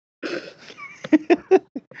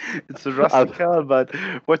 It's a rusty I'm, car, but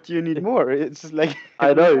what do you need more? It's just like I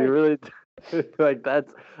every know you night. really like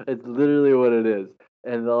that's it's literally what it is.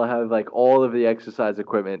 And they'll have like all of the exercise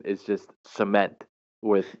equipment is just cement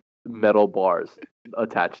with metal bars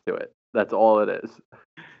attached to it. That's all it is.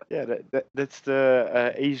 Yeah, that's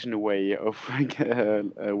the Asian way of like, Yeah.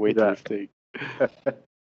 weightlifting.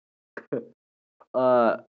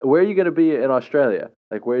 Where are you gonna be in Australia?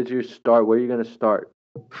 Like, where's your start? Where are you gonna start?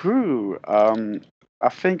 Whew, I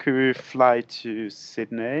think we will fly to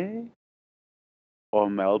Sydney or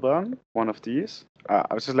Melbourne, one of these.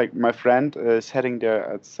 I was just like, my friend is heading there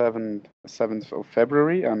at 7th of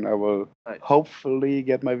February, and I will Nice. hopefully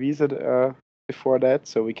get my visa before that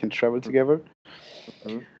so we can travel together.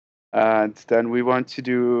 Mhm. And then we want to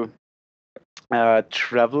do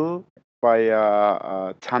travel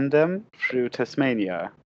by tandem through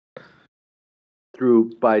Tasmania.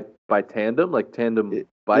 Through by tandem, like tandem Yeah,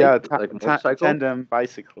 bike, like motorcycle, tandem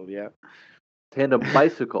bicycle, yeah. tandem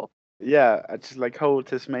bicycle. Yeah, I just like whole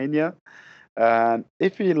Tasmania. And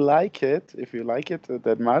if you like it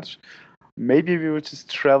that much, maybe we would just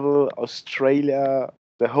travel Australia,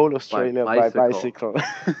 the whole By Australia by bicycle. bicycle.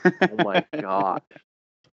 Oh my god.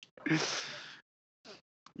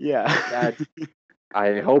 Yeah. That's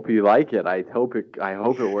I hope you like it. I hope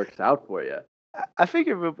it works out for you. I think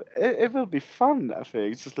it will be fun. I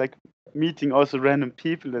think it's just like meeting also random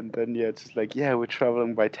people, and then yeah, just like yeah, we're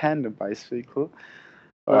traveling by tandem bicycle.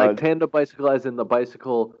 Like Uh, tandem bicycle as in the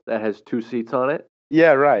bicycle that has two seats on it.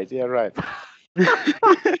 yeah, right. Yeah, right.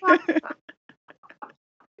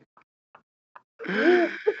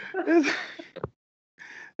 it's,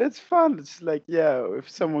 it's fun. It's like yeah, if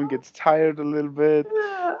someone gets tired a little bit,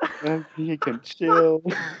 he can chill.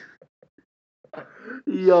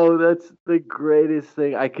 Yo, that's the greatest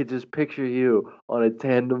thing. I could just picture you on a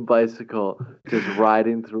tandem bicycle just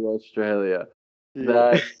riding through Australia. Yeah.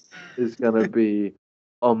 That is gonna be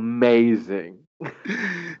amazing.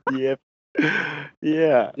 Yep.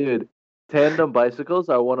 Yeah. Dude, tandem bicycles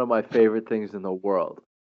are one of my favorite things in the world.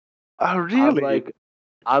 Oh, I'm really? like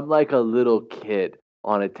I'm like a little kid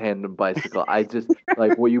on a tandem bicycle. I just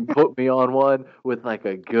like when you put me on one with like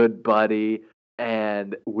a good buddy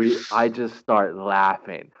and I just start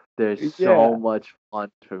laughing. There's so Yeah. much fun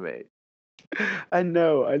for me. I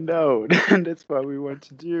know. I know. And that's why we want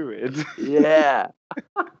to do it. Yeah.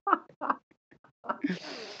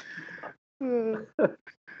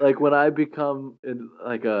 Like when I become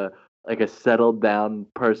like a settled down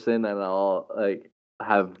person and I'll like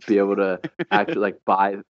have be able to actually like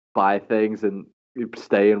buy things and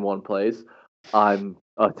stay in one place, I'm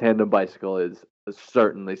a tandem bicycle is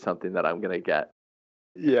certainly something that I'm gonna get.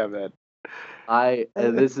 Yeah, man. And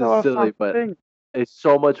It's this is so a fun silly, but thing. it's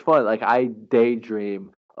so much fun. Like I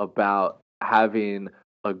daydream about having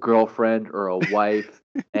a girlfriend or a wife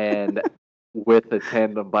and with a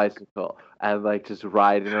tandem bicycle and like just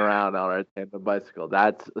riding around on our tandem bicycle.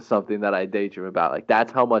 That's something that I daydream about. Like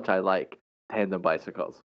that's how much I like tandem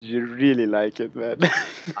bicycles. You really like it, man.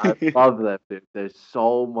 I love them, dude. They're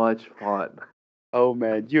so much fun. Oh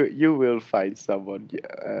man, you will find someone.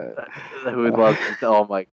 Who loves it? Oh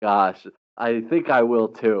my gosh. I think I will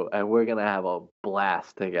too, and we're gonna have a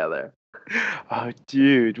blast together. Oh,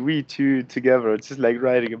 dude, we two together. It's just like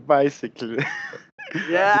riding a bicycle.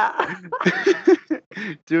 Yeah.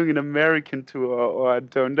 Doing an American tour, or I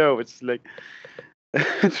don't know. It's like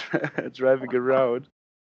driving around.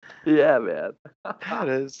 Yeah, man. Yeah,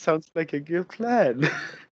 that sounds like a good plan.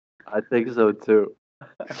 I think so too.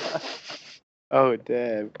 Oh,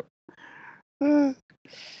 damn. Do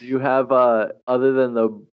you have other than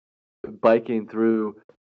the biking through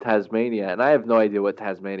Tasmania, and I have no idea what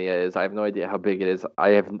Tasmania is. I have no idea how big it is. I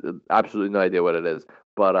have absolutely no idea what it is.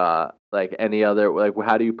 But like any other, like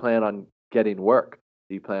how do you plan on getting work?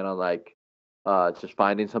 Do you plan on like just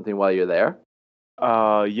finding something while you're there?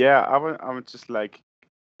 Yeah, I would just like,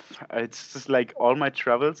 it's just like all my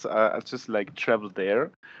travels, I just like travel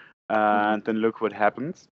there Hmm. and then look what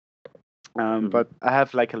happens. Hmm. But I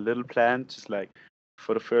have like a little plan, just like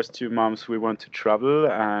for the first 2 months we want to travel,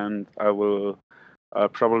 and I will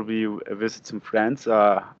probably visit some friends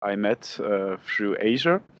I met through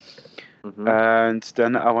Asia. Hmm. And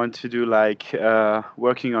then I want to do like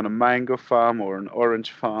working on a mango farm or an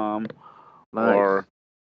orange farm, or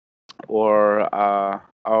Nice. I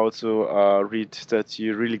also read that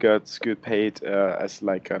you really got good paid as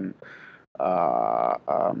like an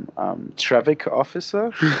traffic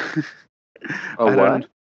officer. Oh, I don't what?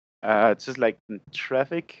 just like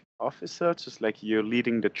traffic officer, just like you're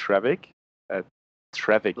leading the traffic. Uh,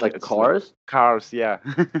 traffic. Like It's like cars? cars. Yeah.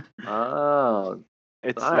 Oh,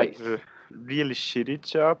 It's like nice. a really shitty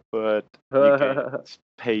job, but you get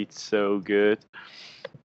paid so good.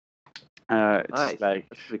 It's Nice. like,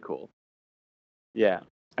 That's pretty cool. yeah.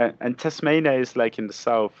 And Tasmania is like in the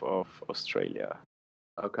south of Australia.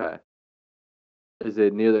 Okay. Is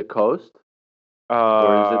it near the coast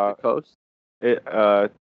or is it the Uh, coast?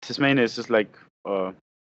 it, Tasmania is just like, uh,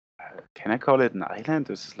 can I call it an island?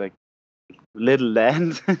 It's just like little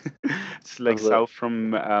land. It's A like li- south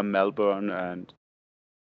from Melbourne, and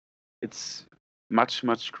it's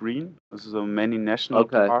much green. So many national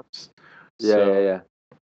Okay. parks, Yeah, yeah, so yeah.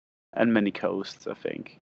 and many coasts, I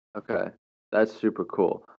think. Okay. That's super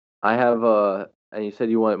cool. I have and you said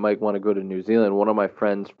might want to go to New Zealand. One of my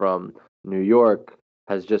friends from New York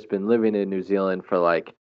has just been living in New Zealand for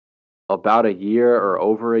like about a year or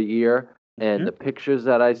over a year, and Hmm. the pictures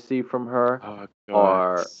that I see from her Oh God,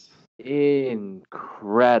 are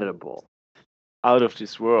incredible. out of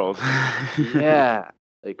this world. Yeah,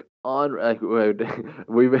 like on like we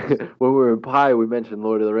when we were in Pi, we mentioned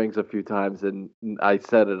Lord of the Rings a few times, and I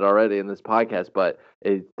said it already in this podcast, but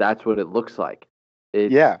that's what it looks like.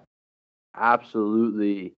 It's Yeah,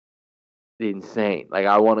 absolutely insane. Like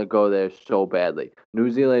I want to go there so badly. New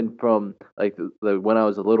Zealand, from like when I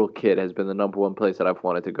was a little kid, has been the number one place that I've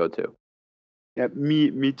wanted to go to. yeah,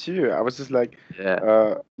 me too. I was just like,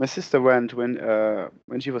 Yeah. my sister went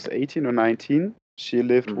when she was 18 or 19. She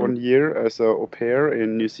lived Hmm. 1 year as a au pair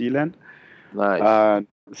in New Zealand. Nice. Uh,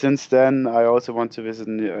 since then, I also want to visit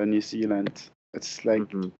New Zealand. It's like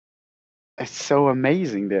Hmm. it's so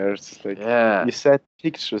amazing there. It's like Yeah. you said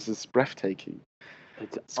pictures. It's breathtaking.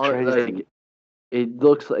 It's It's crazy. like it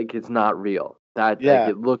looks like it's not real. That like Yeah,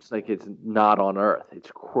 it looks like it's not on Earth.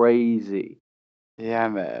 It's crazy. yeah,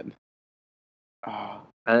 man. Oh,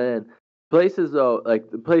 And then places though, like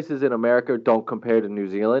the places in America don't compare to New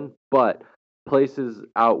Zealand, but places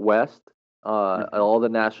out west, hmm. all the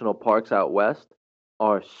national parks out west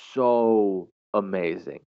are so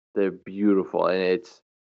amazing. They're beautiful, and it's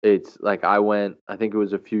like I went. I think it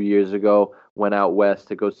was a few years ago. Went out west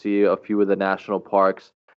to go see a few of the national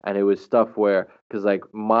parks, and it was stuff where because like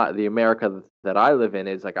the America that I live in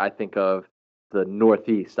is like I think of the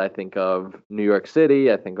Northeast. I think of New York City.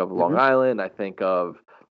 I think of Long Hmm. Island. I think of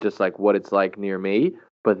just like what it's like near me.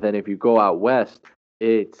 But then if you go out west,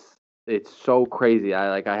 it's it's so crazy.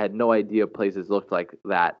 I had no idea places looked like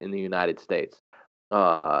that in the United States.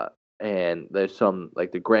 Uh, and there's some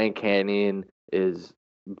like the Grand Canyon is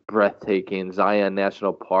breathtaking. Zion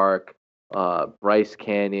National Park, Bryce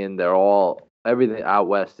Canyon. They're all everything out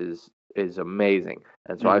west is amazing.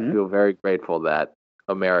 And so I Hmm. feel very grateful that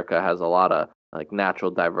America has a lot of like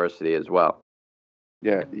natural diversity as well.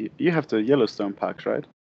 Yeah, you have the Yellowstone parks, right?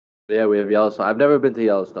 Yeah, we have Yellowstone. I've never been to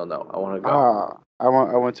Yellowstone though. I want to go. I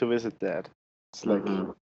want to visit that. It's like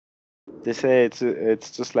Hmm. they say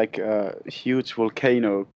it's just like a huge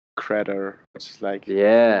volcano crater. It's just like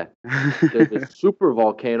Yeah, there's a super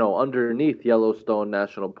volcano underneath Yellowstone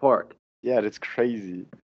National Park. yeah, that's crazy.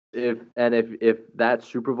 If that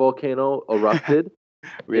super volcano erupted,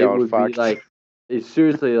 We it are would be fucked. like it's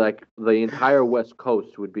seriously like the entire West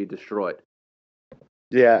Coast would be destroyed.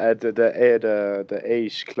 Yeah, the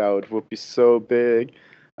ash cloud would be so big.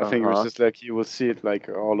 I Uh think it was huh. just like you will see it like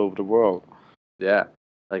all over the world. Yeah,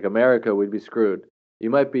 like America would be screwed. You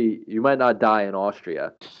might not die in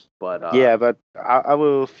Austria, but Yeah, but I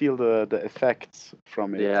will feel the effects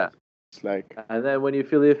from it. yeah. It's like And then when you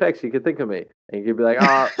feel the effects, you can think of me, and you could be like,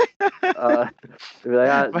 you'd be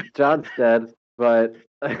like, John's dead, but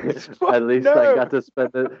at least I no. got to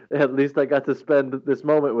spend at least I got to spend this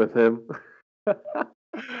moment with him.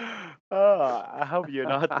 Oh, I hope you're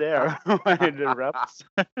not there when it erupts.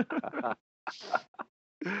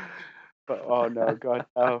 But oh no, God,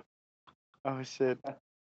 oh shit!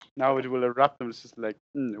 Now it will erupt. I'm just like,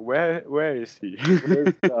 where is he?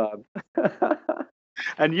 Where's John?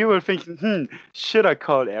 And you were thinking, should I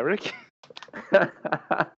call Eric?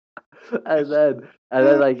 And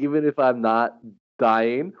then like even if I'm not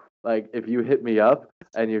dying, like if you hit me up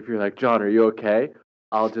and if you're like, John, are you okay?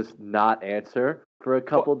 I'll just not answer for a What?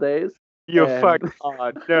 couple days, You're and fucked.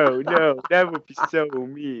 Oh no, that would be so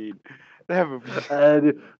mean. That would be.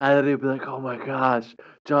 and then he'll be like, "Oh my gosh,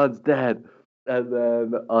 John's dead," and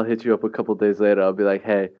then I'll hit you up a couple days later. I'll be like,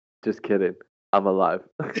 "Hey, just kidding, I'm alive."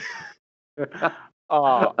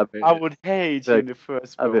 Oh, I mean, I would hate you in like, the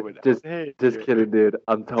first I mean, moment. I just would hate just you. kidding, dude.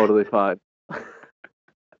 I'm totally fine.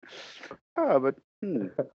 Oh, but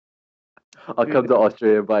I'll come to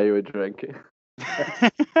Austria and buy you a drink.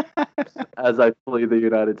 as I flee the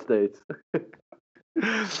United States.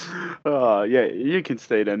 Yeah, you can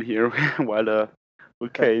stay then here while the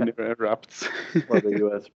volcano erupts. While the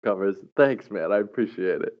U.S. recovers. Thanks, man. I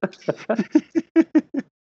appreciate it.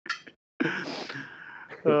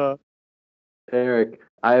 Uh, Eric,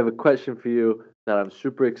 I have a question for you that I'm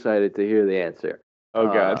super excited to hear the answer. oh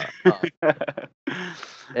God.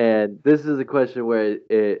 And this is a question where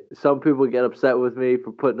some people get upset with me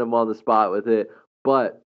for putting them on the spot with it,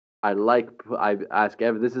 but I ask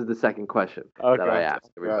this is the second question Oh that I God. ask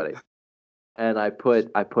Oh God. everybody, and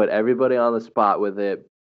I put everybody on the spot with it,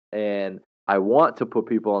 and I want to put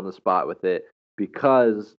people on the spot with it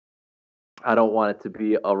because I don't want it to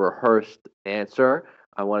be a rehearsed answer.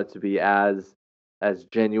 I want it to be as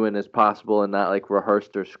genuine as possible and not like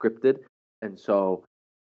rehearsed or scripted. And so,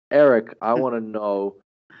 Eric, I want to know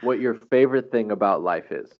what your favorite thing about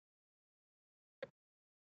life is.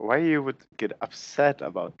 Why you would get upset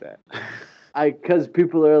about that? Because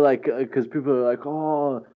people are like,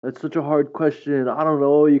 oh, that's such a hard question. I don't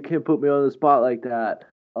know. You can't put me on the spot like that.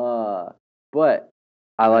 But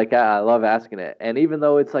I love asking it, and even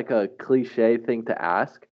though it's like a cliche thing to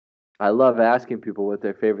ask, I love asking people what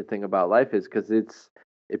their favorite thing about life is because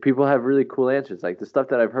people have really cool answers. Like the stuff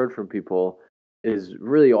that I've heard from people is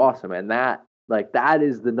really awesome, and that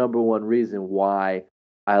is the number one reason why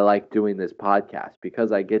I like doing this podcast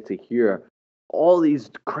because I get to hear all these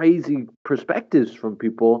crazy perspectives from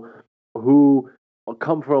people who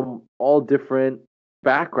come from all different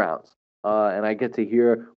backgrounds. And I get to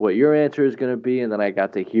hear what your answer is going to be, and then I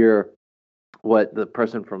got to hear what the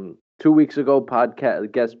person from 2 weeks ago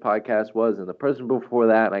guest podcast was, and the person before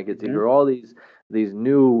that, and I get to Mhm. hear all these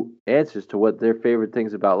new answers to what their favorite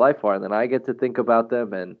things about life are, and then I get to think about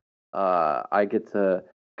them, and I get to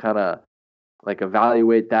kind of like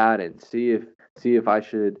evaluate that and see if I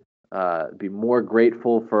should be more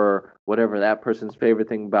grateful for whatever that person's favorite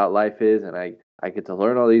thing about life is, and I get to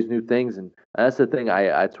learn all these new things, and that's the thing.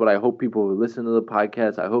 That's what I hope people who listen to the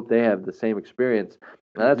podcast. I hope they have the same experience,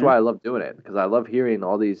 and that's Mhm. why I love doing it because I love hearing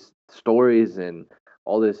all these stories and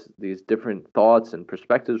all these different thoughts and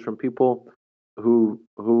perspectives from people who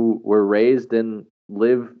were raised and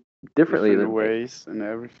live differently Different than me. ways and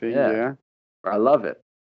everything. Yeah, Yeah. I love it.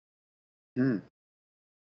 Hmm.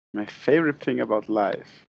 My favorite thing about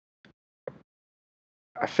life.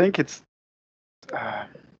 I think it's uh,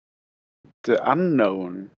 the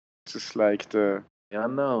unknown. Just like The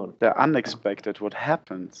unknown. the unexpected. What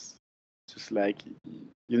happens? Just like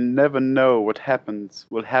you never know what happens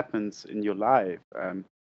in your life, and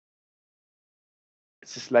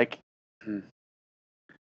it's just like hmm,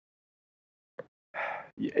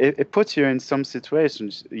 it puts you in some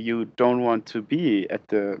situations you don't want to be at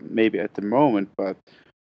the maybe at the moment, but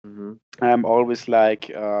Hmm. I'm always like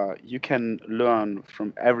you can learn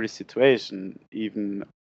from every situation, even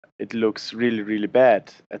it looks really really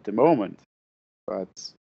bad at the moment,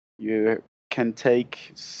 but you can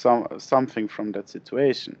take something from that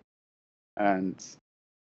situation, and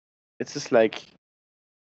it's just like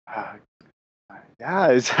uh, yeah,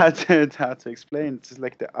 it's hard to explain. It's just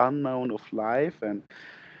like the unknown of life, and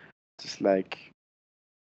just like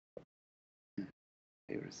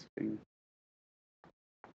favorite thing.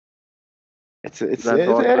 That's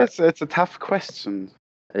awesome. It's a tough question.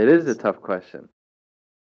 It is a tough question.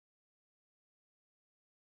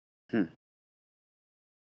 Hmm.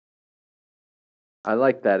 I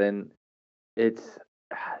like that, and it's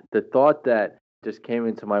the thought that just came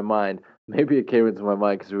into my mind. Maybe it came into my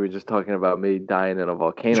mind because we were just talking about me dying in a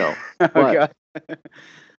volcano. Oh But God.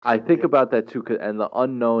 I think Yeah. about that too, and the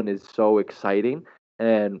unknown is so exciting.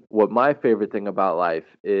 And what my favorite thing about life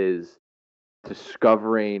is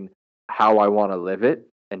discovering how I want to live it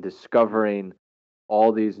and discovering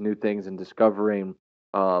all these new things and discovering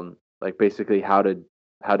like basically how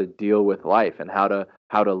to deal with life and how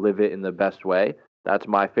to live it in the best way. That's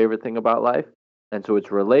my favorite thing about life. And so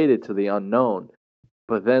it's related to the unknown.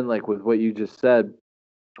 But then like with what you just said,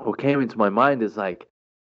 what came into my mind is like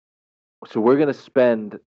so we're going to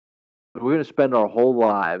spend our whole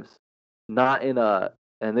lives not in a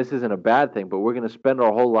and this isn't a bad thing, but we're going to spend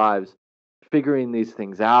our whole lives figuring these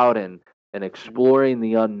things out and exploring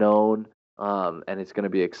the unknown, and it's going to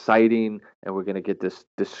be exciting, and we're going to get this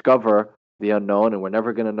discover the unknown, and we're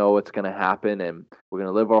never going to know what's going to happen, and we're going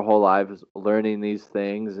to live our whole lives learning these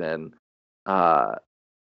things uh,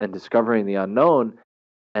 and discovering the unknown,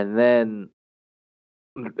 and then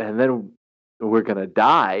we're going to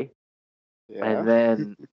die, Yeah. and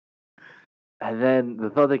then and then the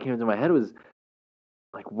thought that came into my head was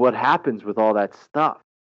like what happens with all that stuff,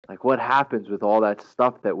 like what happens with all that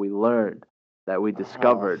stuff that we learned, that we Ah.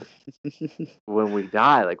 discovered when we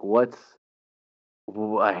die, like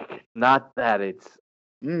like not that it's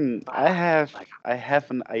I have like I have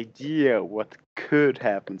an idea what could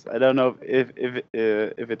happen. I don't know if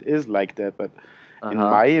it is like that, but in uh-huh.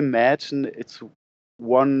 my imagine, it's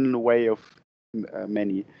one way of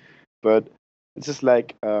many. But it's just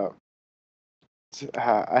like I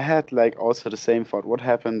had like also the same thought. What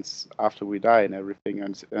happens after we die and everything?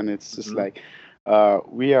 And it's just Mhm. like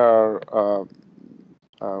we are uh,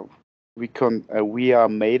 we are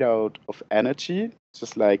made out of energy,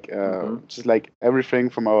 Mhm. just like everything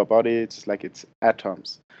from our body. Just like it's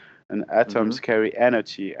atoms, and atoms Mhm. carry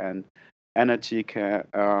energy, and energy can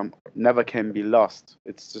never can be lost.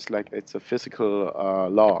 It's just like it's a physical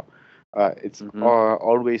law. It's Mhm.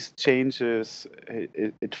 always changes,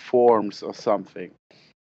 it forms or something.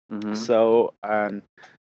 Mhm. So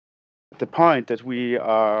the point that we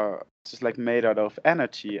are just like made out of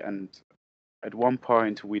energy, and at one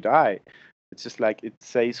point we die, it's just like it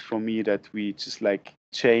says for me that we just like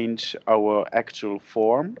change our actual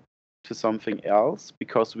form to something else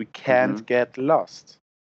because we can't Mhm. get lost.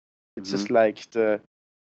 It's just Mhm. like the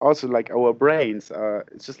also like our brains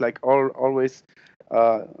it's just like always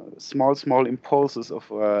uh, small impulses of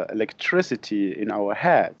electricity in our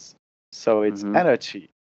heads, so it's Mhm. energy.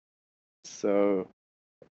 So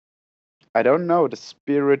I don't know the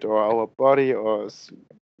spirit or our body or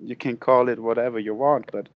you can call it whatever you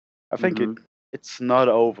want, but I think Mhm. it's not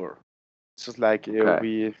over. It's just like Okay.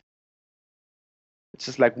 we it's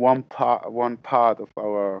just like one part of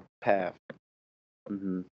our path.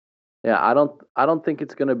 Mhm. Yeah, I don't think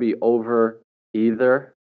it's gonna be over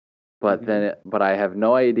either, Hmm. but I have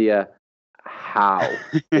no idea how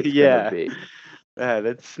it's gonna Yeah, be.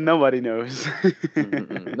 that's nobody knows.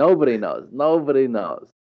 Mm-mm. Nobody knows. Nobody knows.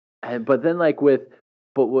 And but then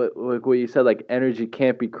but what you said, like energy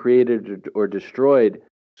can't be created or destroyed,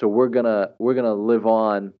 so we're gonna live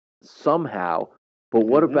on somehow. But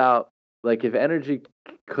what Hmm. about like if energy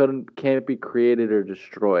can't be created or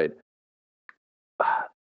destroyed,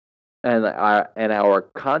 and our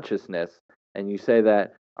consciousness, and you say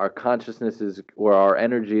that our consciousness is or our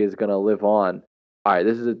energy is gonna live on. All right,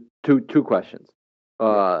 this is two questions. Yeah.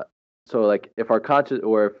 Uh, so like if our conscious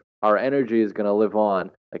or if our energy is gonna live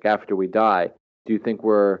on, like after we die, do you think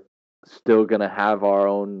we're still gonna have our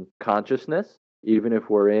own consciousness, even if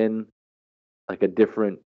we're in like a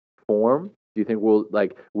different form? Do you think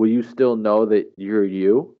will you still know that you're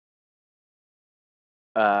you?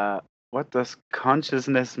 Uh, what does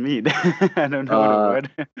consciousness mean? I don't know the Uh, word.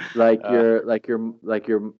 like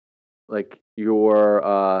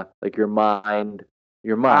uh, like your mind,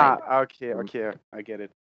 your mind. okay, Your, okay, I get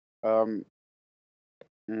it. Um,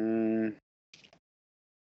 mm,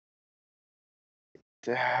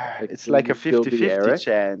 like it's will like a you still be 50-50 Eric?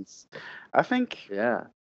 chance. I think Yeah.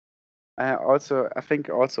 I think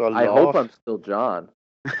also a I hope love. I'm still John.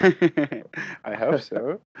 I hope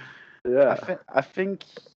so. Yeah. I think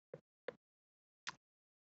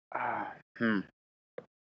uh, hmm.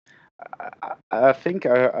 I think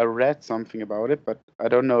I read something about it, but I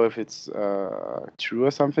don't know if it's true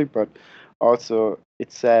or something. But also,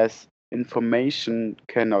 it says information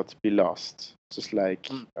cannot be lost, just like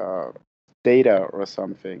data or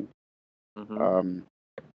something. Mm-hmm. Um,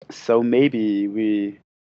 so maybe we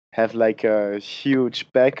have like a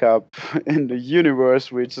huge backup in the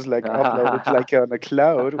universe, which is like uploaded like on a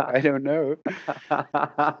cloud. I don't know.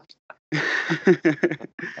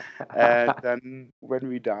 And then when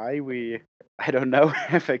we die, I don't know,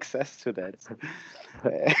 have access to that.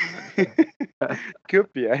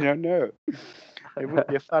 Could be, I don't know. It would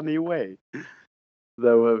be a funny way.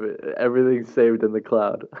 Everything's saved in the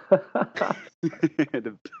cloud.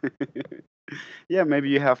 The- yeah, maybe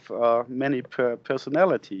you have many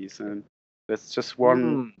personalities, and that's just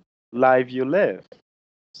one Hmm. life you live.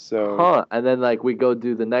 So Huh. And then like we go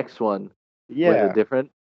do the next one. Was it yeah,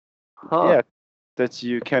 different? Huh. yeah, that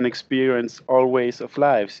you can experience all ways of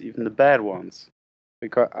lives, even the bad ones.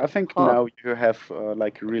 Because I think Huh. now you have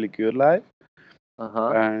like a really good life,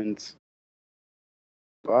 Uh-huh. and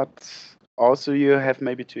but also you have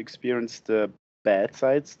maybe to experience the bad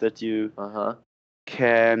sides that you Uh-huh.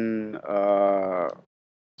 can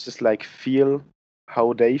just like feel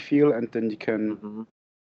how they feel, and then you can Mm-hmm.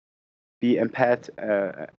 be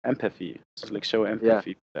empathy, just like show Yeah.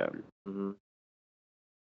 empathy to them. Mm-hmm.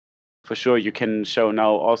 For sure you can show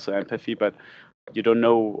now also empathy, but you don't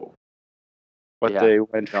know what Yeah. they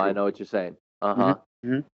went No, I through. know what you're saying. Hmm. Uh-huh.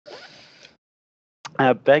 Hmm.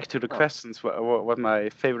 Back to the Huh. questions, what my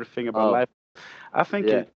favorite thing about Oh, life. I think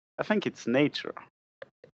yeah. it I think it's nature.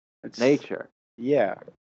 It's Nature. yeah,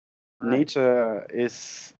 Nice. nature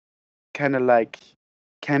is kind of like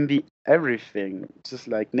can be everything, just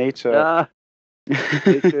like nature Yeah.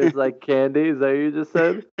 Nature is like candy. Is that what you just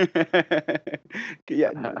said?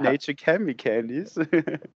 Yeah, nature can be candies.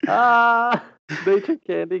 Nature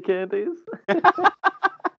candies.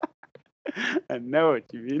 I know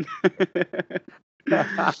what you mean.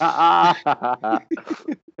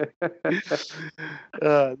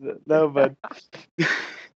 No, but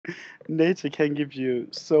nature can give you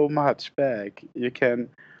so much back. You can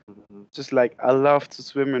Mhm. just like I love to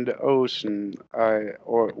swim in the ocean,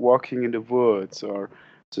 or walking in the woods, or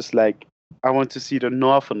just like I want to see the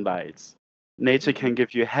northern lights. Nature can Mhm.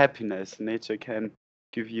 give you happiness. Nature can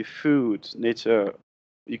give you food. Nature,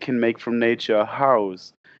 you can make from nature a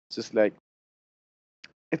house. Just like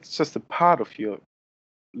it's just a part of your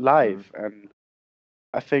Mhm. life, and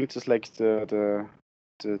I think just like the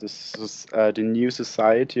new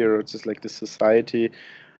society, or just like the society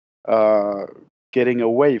uh, getting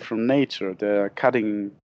away from nature, they're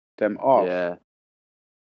cutting them off, Yeah.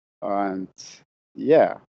 and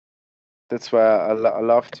yeah, that's why I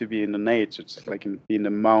love to be in the nature, just like be in the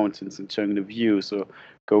mountains, enjoying the views, or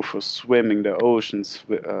go for swimming the oceans,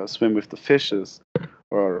 swim with the fishes,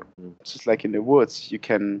 or Mhm. just like in the woods, you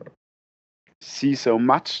can see so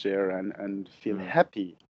much there and feel Mhm.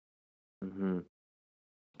 happy. Mhm.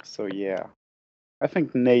 So yeah, I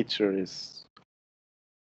think nature is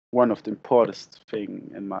one of the important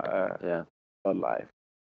thing in Yeah. my life.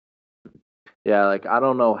 Yeah. Like I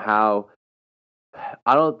don't know how.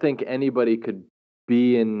 I don't think anybody could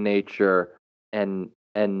be in nature and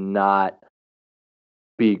not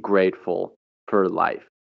be grateful for life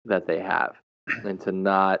that they have, and to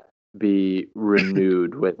not be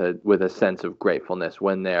renewed with a sense of gratefulness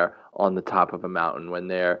when they're on the top of a mountain, when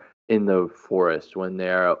they're in the forest, when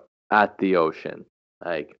they're at the ocean.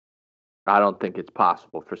 Like I don't think it's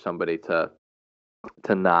possible for somebody to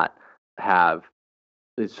not have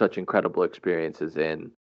such incredible experiences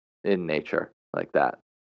in nature like that.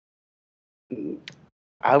 Mm,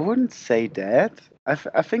 I wouldn't say that.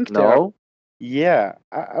 I think there are, No? yeah,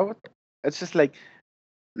 I would. It's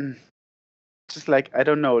mm, just like I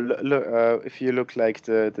don't know. If you look like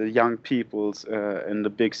the young peoples in the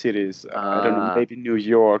big cities, I don't know, Uh maybe New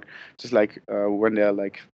York, just like when they're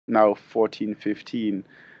like now 14, 15,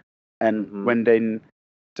 and mhm. when they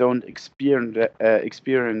don't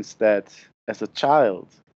experience that as a child,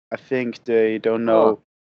 I think they don't Huh. know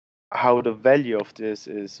how the value of this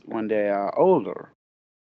is when they are older.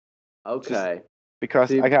 Just Okay. because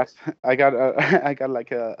See, I got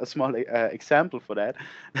like a small example for that.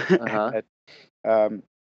 uh-huh. That um,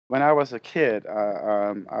 when I was a kid,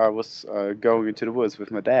 I was going into the woods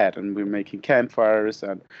with my dad, and we were making campfires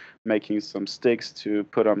and making some sticks to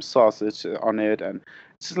put sausage on it, and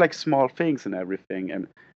it's just like small things and everything, and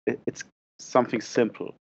it's something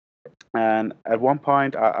simple. And at one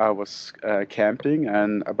point, I was camping,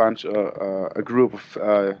 and a group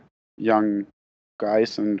of young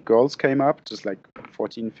guys and girls came up, just like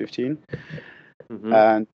 14, 15, Mhm.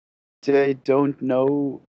 and they don't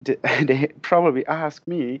know. They probably asked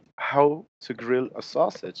me how to grill a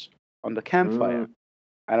sausage on the campfire, Mm.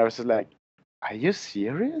 and I was just like, "Are you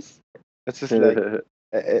serious?" It's just like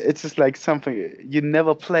it's just like something you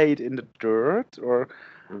never played in the dirt, or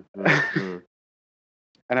Mhm. Mm.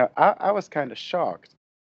 and I was kind of shocked.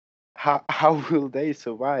 How will they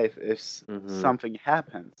survive if Mhm. something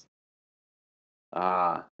happens?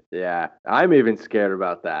 Yeah. I'm even scared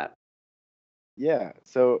about that. Yeah,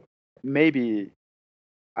 so maybe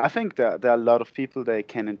I think that there are a lot of people that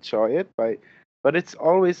can enjoy it, but it's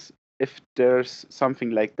always, if there's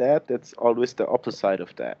something like that, that's always the opposite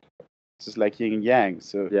of that. It's just like yin and yang.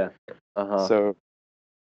 So Yeah. Uh-huh. so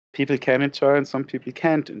people can enjoy and some people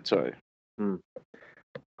can't enjoy. Hmm.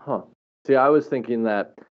 Huh. See, I was thinking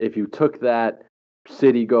that if you took that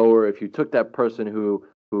city goer, if you took that person who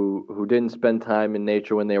didn't spend time in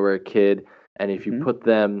nature when they were a kid, and if you Hmm. put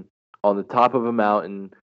them on the top of a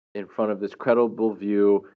mountain in front of this credible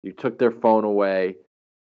view, you took their phone away,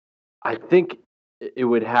 I think it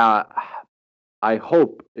would have. I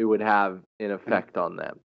hope it would have an And effect on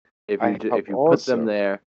them I hope if you put them also.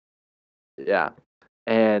 there. Yeah,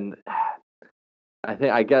 and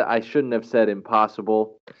I shouldn't have said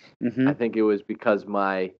impossible. Hmm. I think it was because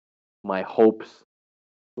my hopes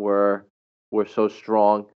were were so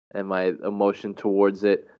strong and my emotion towards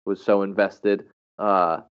it was so invested.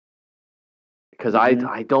 Because Hmm.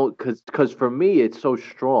 I don't because for me it's so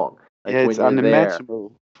strong. Yeah, Like it's when you're there,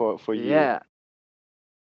 unimaginable for you. yeah,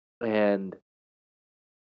 and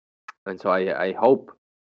so I hope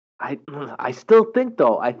I I still think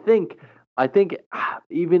though I think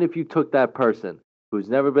even if you took that person who's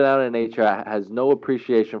never been out in nature, has no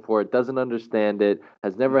appreciation for it, doesn't understand it,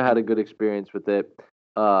 has never had Hmm. a good experience with it,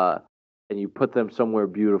 uh, and you put them somewhere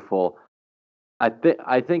beautiful, I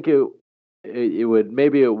think it would,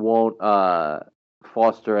 maybe it won't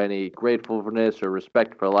foster any gratefulness or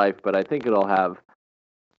respect for life, but I think it'll have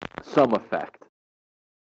some effect.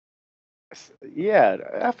 Yeah,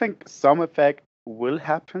 I think some effect will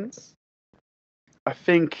happen. I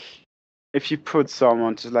think if you put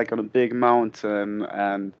someone just like on a big mountain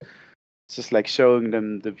and just like showing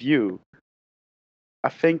them the view, I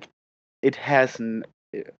think it has an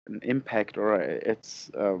impact, or it's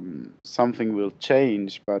something will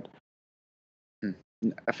change, but hmm,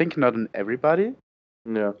 I think not in everybody,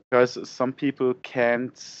 Yeah. because some people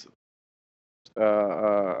can't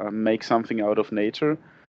make something out of nature.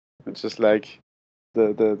 It's just like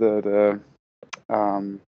the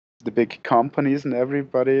big companies and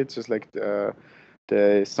everybody. It's just like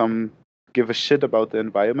they some give a shit about the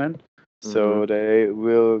environment, Mhm. so they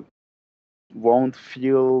won't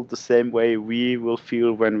feel the same way we will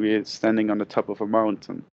feel when we're standing on the top of a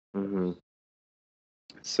mountain. Mhm.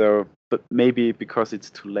 So, but maybe because it's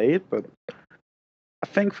too late. But I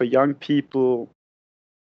think for young people,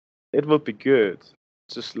 it will be good,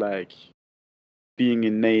 just like being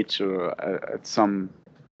in nature at some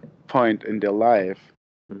point in their life,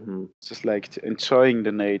 Mhm. just like enjoying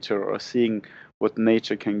the nature or seeing what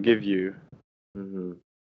nature can give you. Mhm.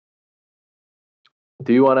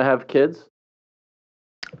 Do you want to have kids?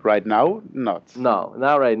 Right now, not. No,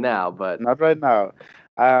 not right now, but Not right now.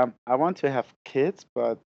 I want to have kids,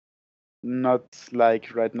 but not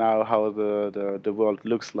like right now how the world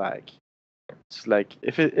looks like. It's like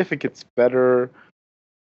if it gets better,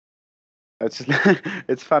 it's just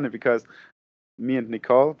it's funny because me and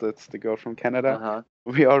Nicole, that's the girl from Canada, uh-huh.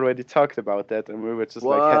 we already talked about that, and we were just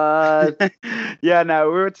like, What? yeah, no,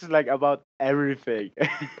 we were just like about everything.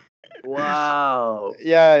 Wow.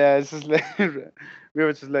 Yeah, it's just like we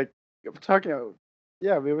were just like talking.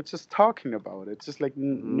 Yeah, we were just talking about it. It's just like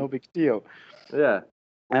Mhm. no big deal. Yeah.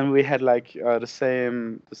 And we had like the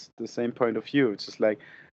same point of view. It's just like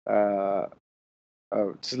uh,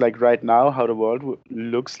 just like right now how the world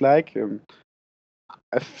looks like.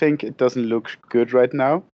 I think it doesn't look good right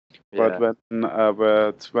now, but Yeah.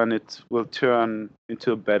 when it will turn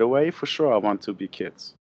into a better way, for sure, I want to be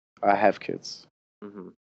kids. I have kids.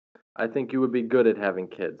 Mhm. I think you would be good at having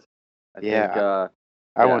kids. I think Yeah,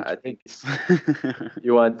 I yeah, want I think twins.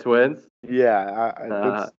 you want twins? Yeah, Uh,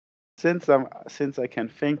 that's since I can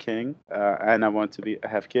thinking and I want to be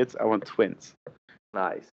have kids. I want twins,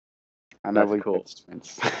 nice. and I That's will cool. get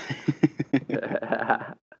twins.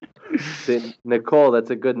 See, Nicole, that's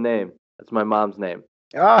a good name. That's my mom's name.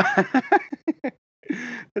 Oh,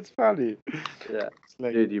 it's funny. Yeah. It's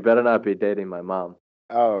like, Dude, you better not be dating my mom.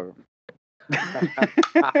 oh.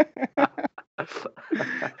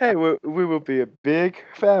 Hey, we will be a big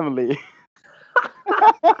family.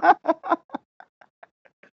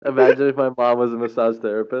 Imagine if my mom was a massage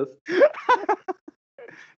therapist.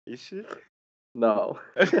 Is she? No.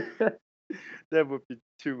 That would be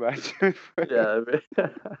too much. Yeah.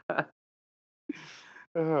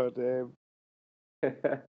 Oh, damn.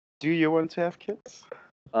 Do you want to have kids?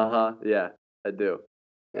 Uh-huh. Yeah, I do.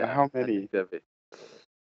 Yeah, How I think many? that'd be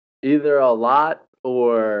either a lot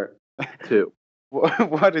or two.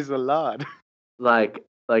 What is a lot? Like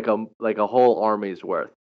a whole army's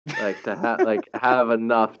worth. Like to have have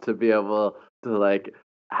enough to be able to like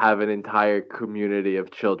have an entire community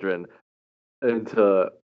of children and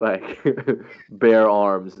to like bear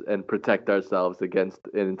arms and protect ourselves against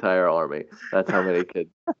an entire army. That's how many kids.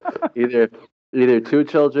 Either either two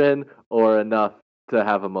children or enough to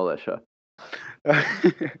have a militia.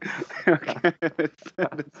 Okay, that's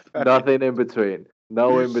funny. Nothing in between.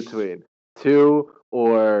 No in between. Two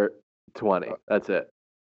or Uh, 20. That's it.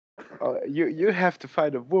 you have to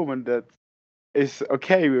find a woman that is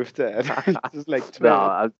okay with that. It's just like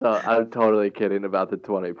No, 12. I'm totally kidding about the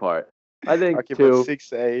 20 part. I think Okay, but two.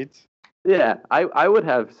 6, 8. Yeah, I would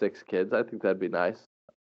have six kids. I think that'd be nice.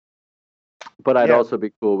 But I'd Yeah, also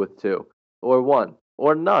be cool with two or one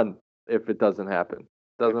or none if it doesn't happen.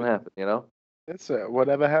 if Doesn't it, happen, you know? it's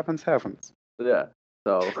whatever happens, happens. Yeah.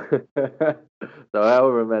 So so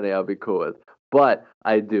however many I'll be cool with. But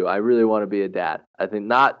I do. I really want to be a dad. I think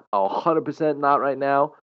not 100% not right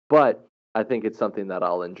now, but I think it's something that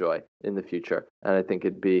I'll enjoy in the future. And I think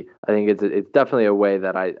it's definitely a way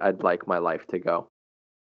that I'd like my life to go.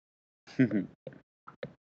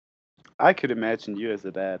 I could imagine you as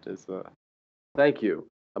a dad as a Thank you.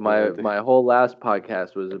 yeah. My whole last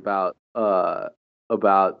podcast was about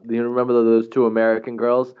you remember those two American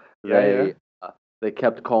girls? Yeah, yeah. They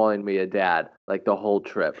kept calling me a dad like the whole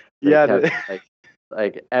trip. They Yeah, kept like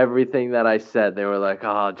Like everything that I said, they were like,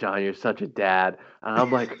 "Oh, John, you're such a dad," and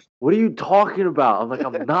I'm like, "What are you talking about?" I'm like,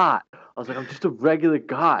 "I'm not." I was like, "I'm just a regular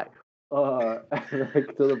guy."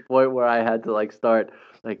 Like to the point where I had to like start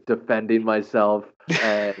like defending myself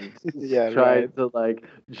and Yeah, trying right. to like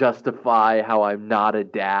justify how I'm not a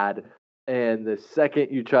dad. And the second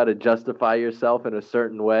you try to justify yourself in a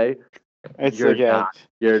certain way, It's you're like a, not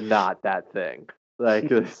you're not that thing. Like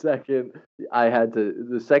the second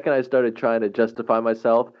I started trying to justify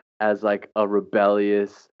myself as like a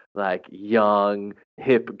rebellious, like young,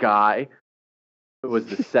 hip guy, it was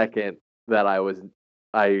the second that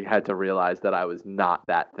I had to realize that I was not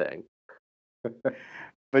that thing.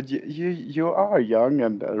 but you are young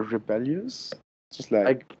and rebellious, just like.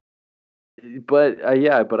 I but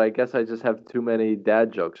yeah, but I guess I just have too many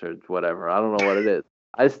dad jokes or whatever. I don't know what it is.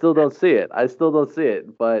 I still don't see it. I still don't see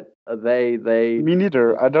it. But they Me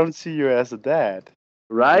neither. I don't see you as a dad.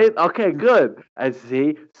 right? Okay, good. And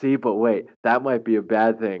see, but wait, that might be a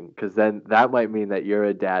bad thing because then that might mean that you're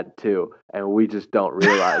a dad too, and we just don't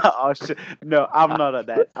realize. Oh shit! No, I'm not a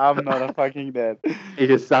dad. I'm not a fucking dad. You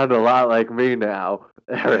just sound a lot like me now,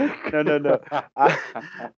 Eric. No, no, no. I,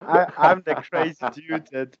 I'm the crazy dude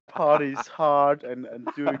that parties hard and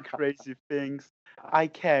doing crazy things. I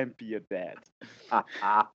can't be a dad.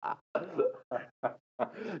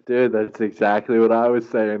 Dude, that's exactly what I was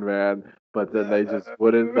saying, man. But then they just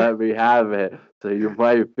wouldn't let me have it. So you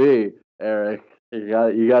might be, Eric. You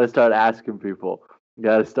got to start asking people. You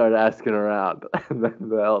got to start asking around, and then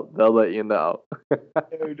they'll let you know.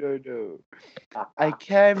 No, no, no. I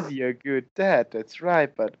can be a good dad. That's right,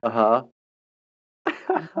 but Uh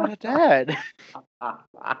I'm not a dad. huh.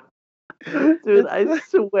 Dude, That's I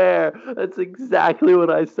swear that's exactly what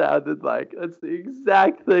I sounded like. That's the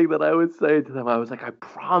exact thing that I would say to them. I was like, I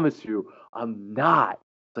promise you, I'm not.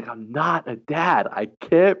 It's like I'm not a dad. I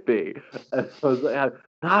can't be. And I was like,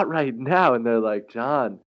 not right now. And they're like,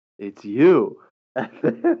 John, it's you.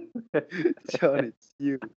 John. It's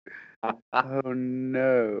you. Oh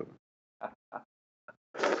no.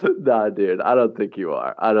 Nah, dude, I don't think you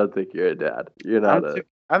are. I don't think you're a dad. You're not I'm a. too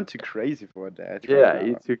I'm too crazy for that right Yeah, now.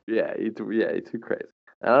 you too crazy.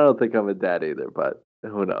 And I don't think I'm a dad either, but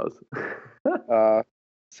who knows? Uh,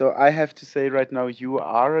 so I have to say right now you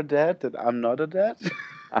are a dad, that I'm not a dad.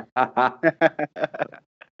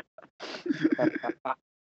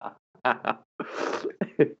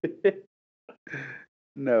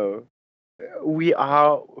 No, we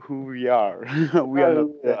are who we are. We are not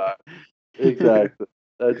Oh, dead. yeah, exactly.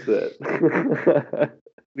 That's it.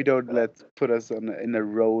 We don't let put us on in a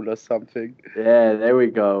role or something. Yeah, there we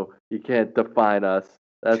go. You can't define us.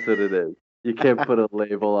 That's what it is. You can't put a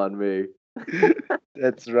label on me.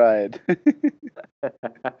 That's right.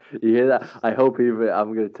 You hear that? I hope Eva.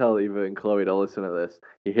 I'm gonna tell Eva and Chloe to listen to this.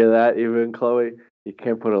 You hear that, Eva and Chloe? You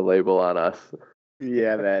can't put a label on us.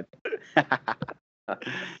 Yeah, man. All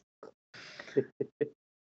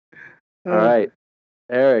right,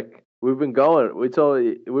 Eric. We've been going. We've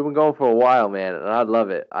been going for a while, man, and I love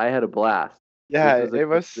it. I had a blast. This Yeah, was a it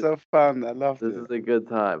was so fun. I loved this it. is a good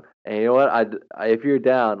time. And you know what? If you're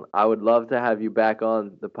down, I would love to have you back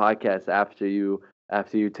on the podcast after you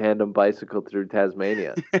tandem bicycle through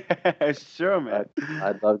Tasmania. Sure, I, man.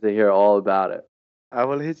 I'd love to hear all about it. I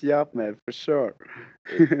will hit you up, man, for sure.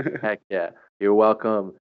 Heck yeah. You're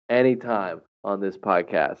welcome anytime on this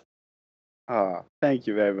podcast. Oh, thank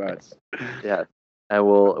you very much. Yeah. And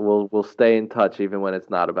we'll stay in touch even when it's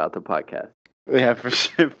not about the podcast. Yeah, for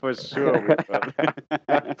sure we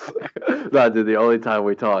will. No, dude, the only time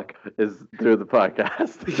we talk is through the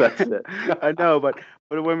podcast. That's it. I know, but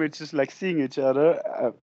when we're just like seeing each other,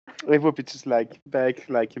 it would be just like back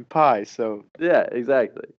like in pie. So Yeah,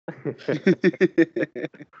 exactly.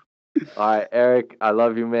 All right, Eric, I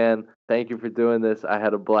love you, man. Thank you for doing this. I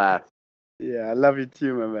had a blast. yeah, I love you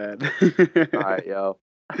too, my man. All right, yo.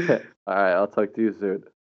 All right, I'll talk to you soon.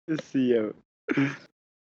 See you.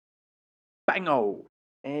 Bango.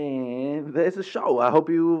 And there's a show. I hope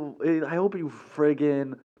you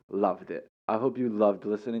friggin' loved it. I hope you loved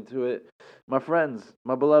listening to it. My friends,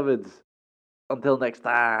 my beloveds, until next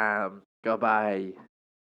time. Goodbye.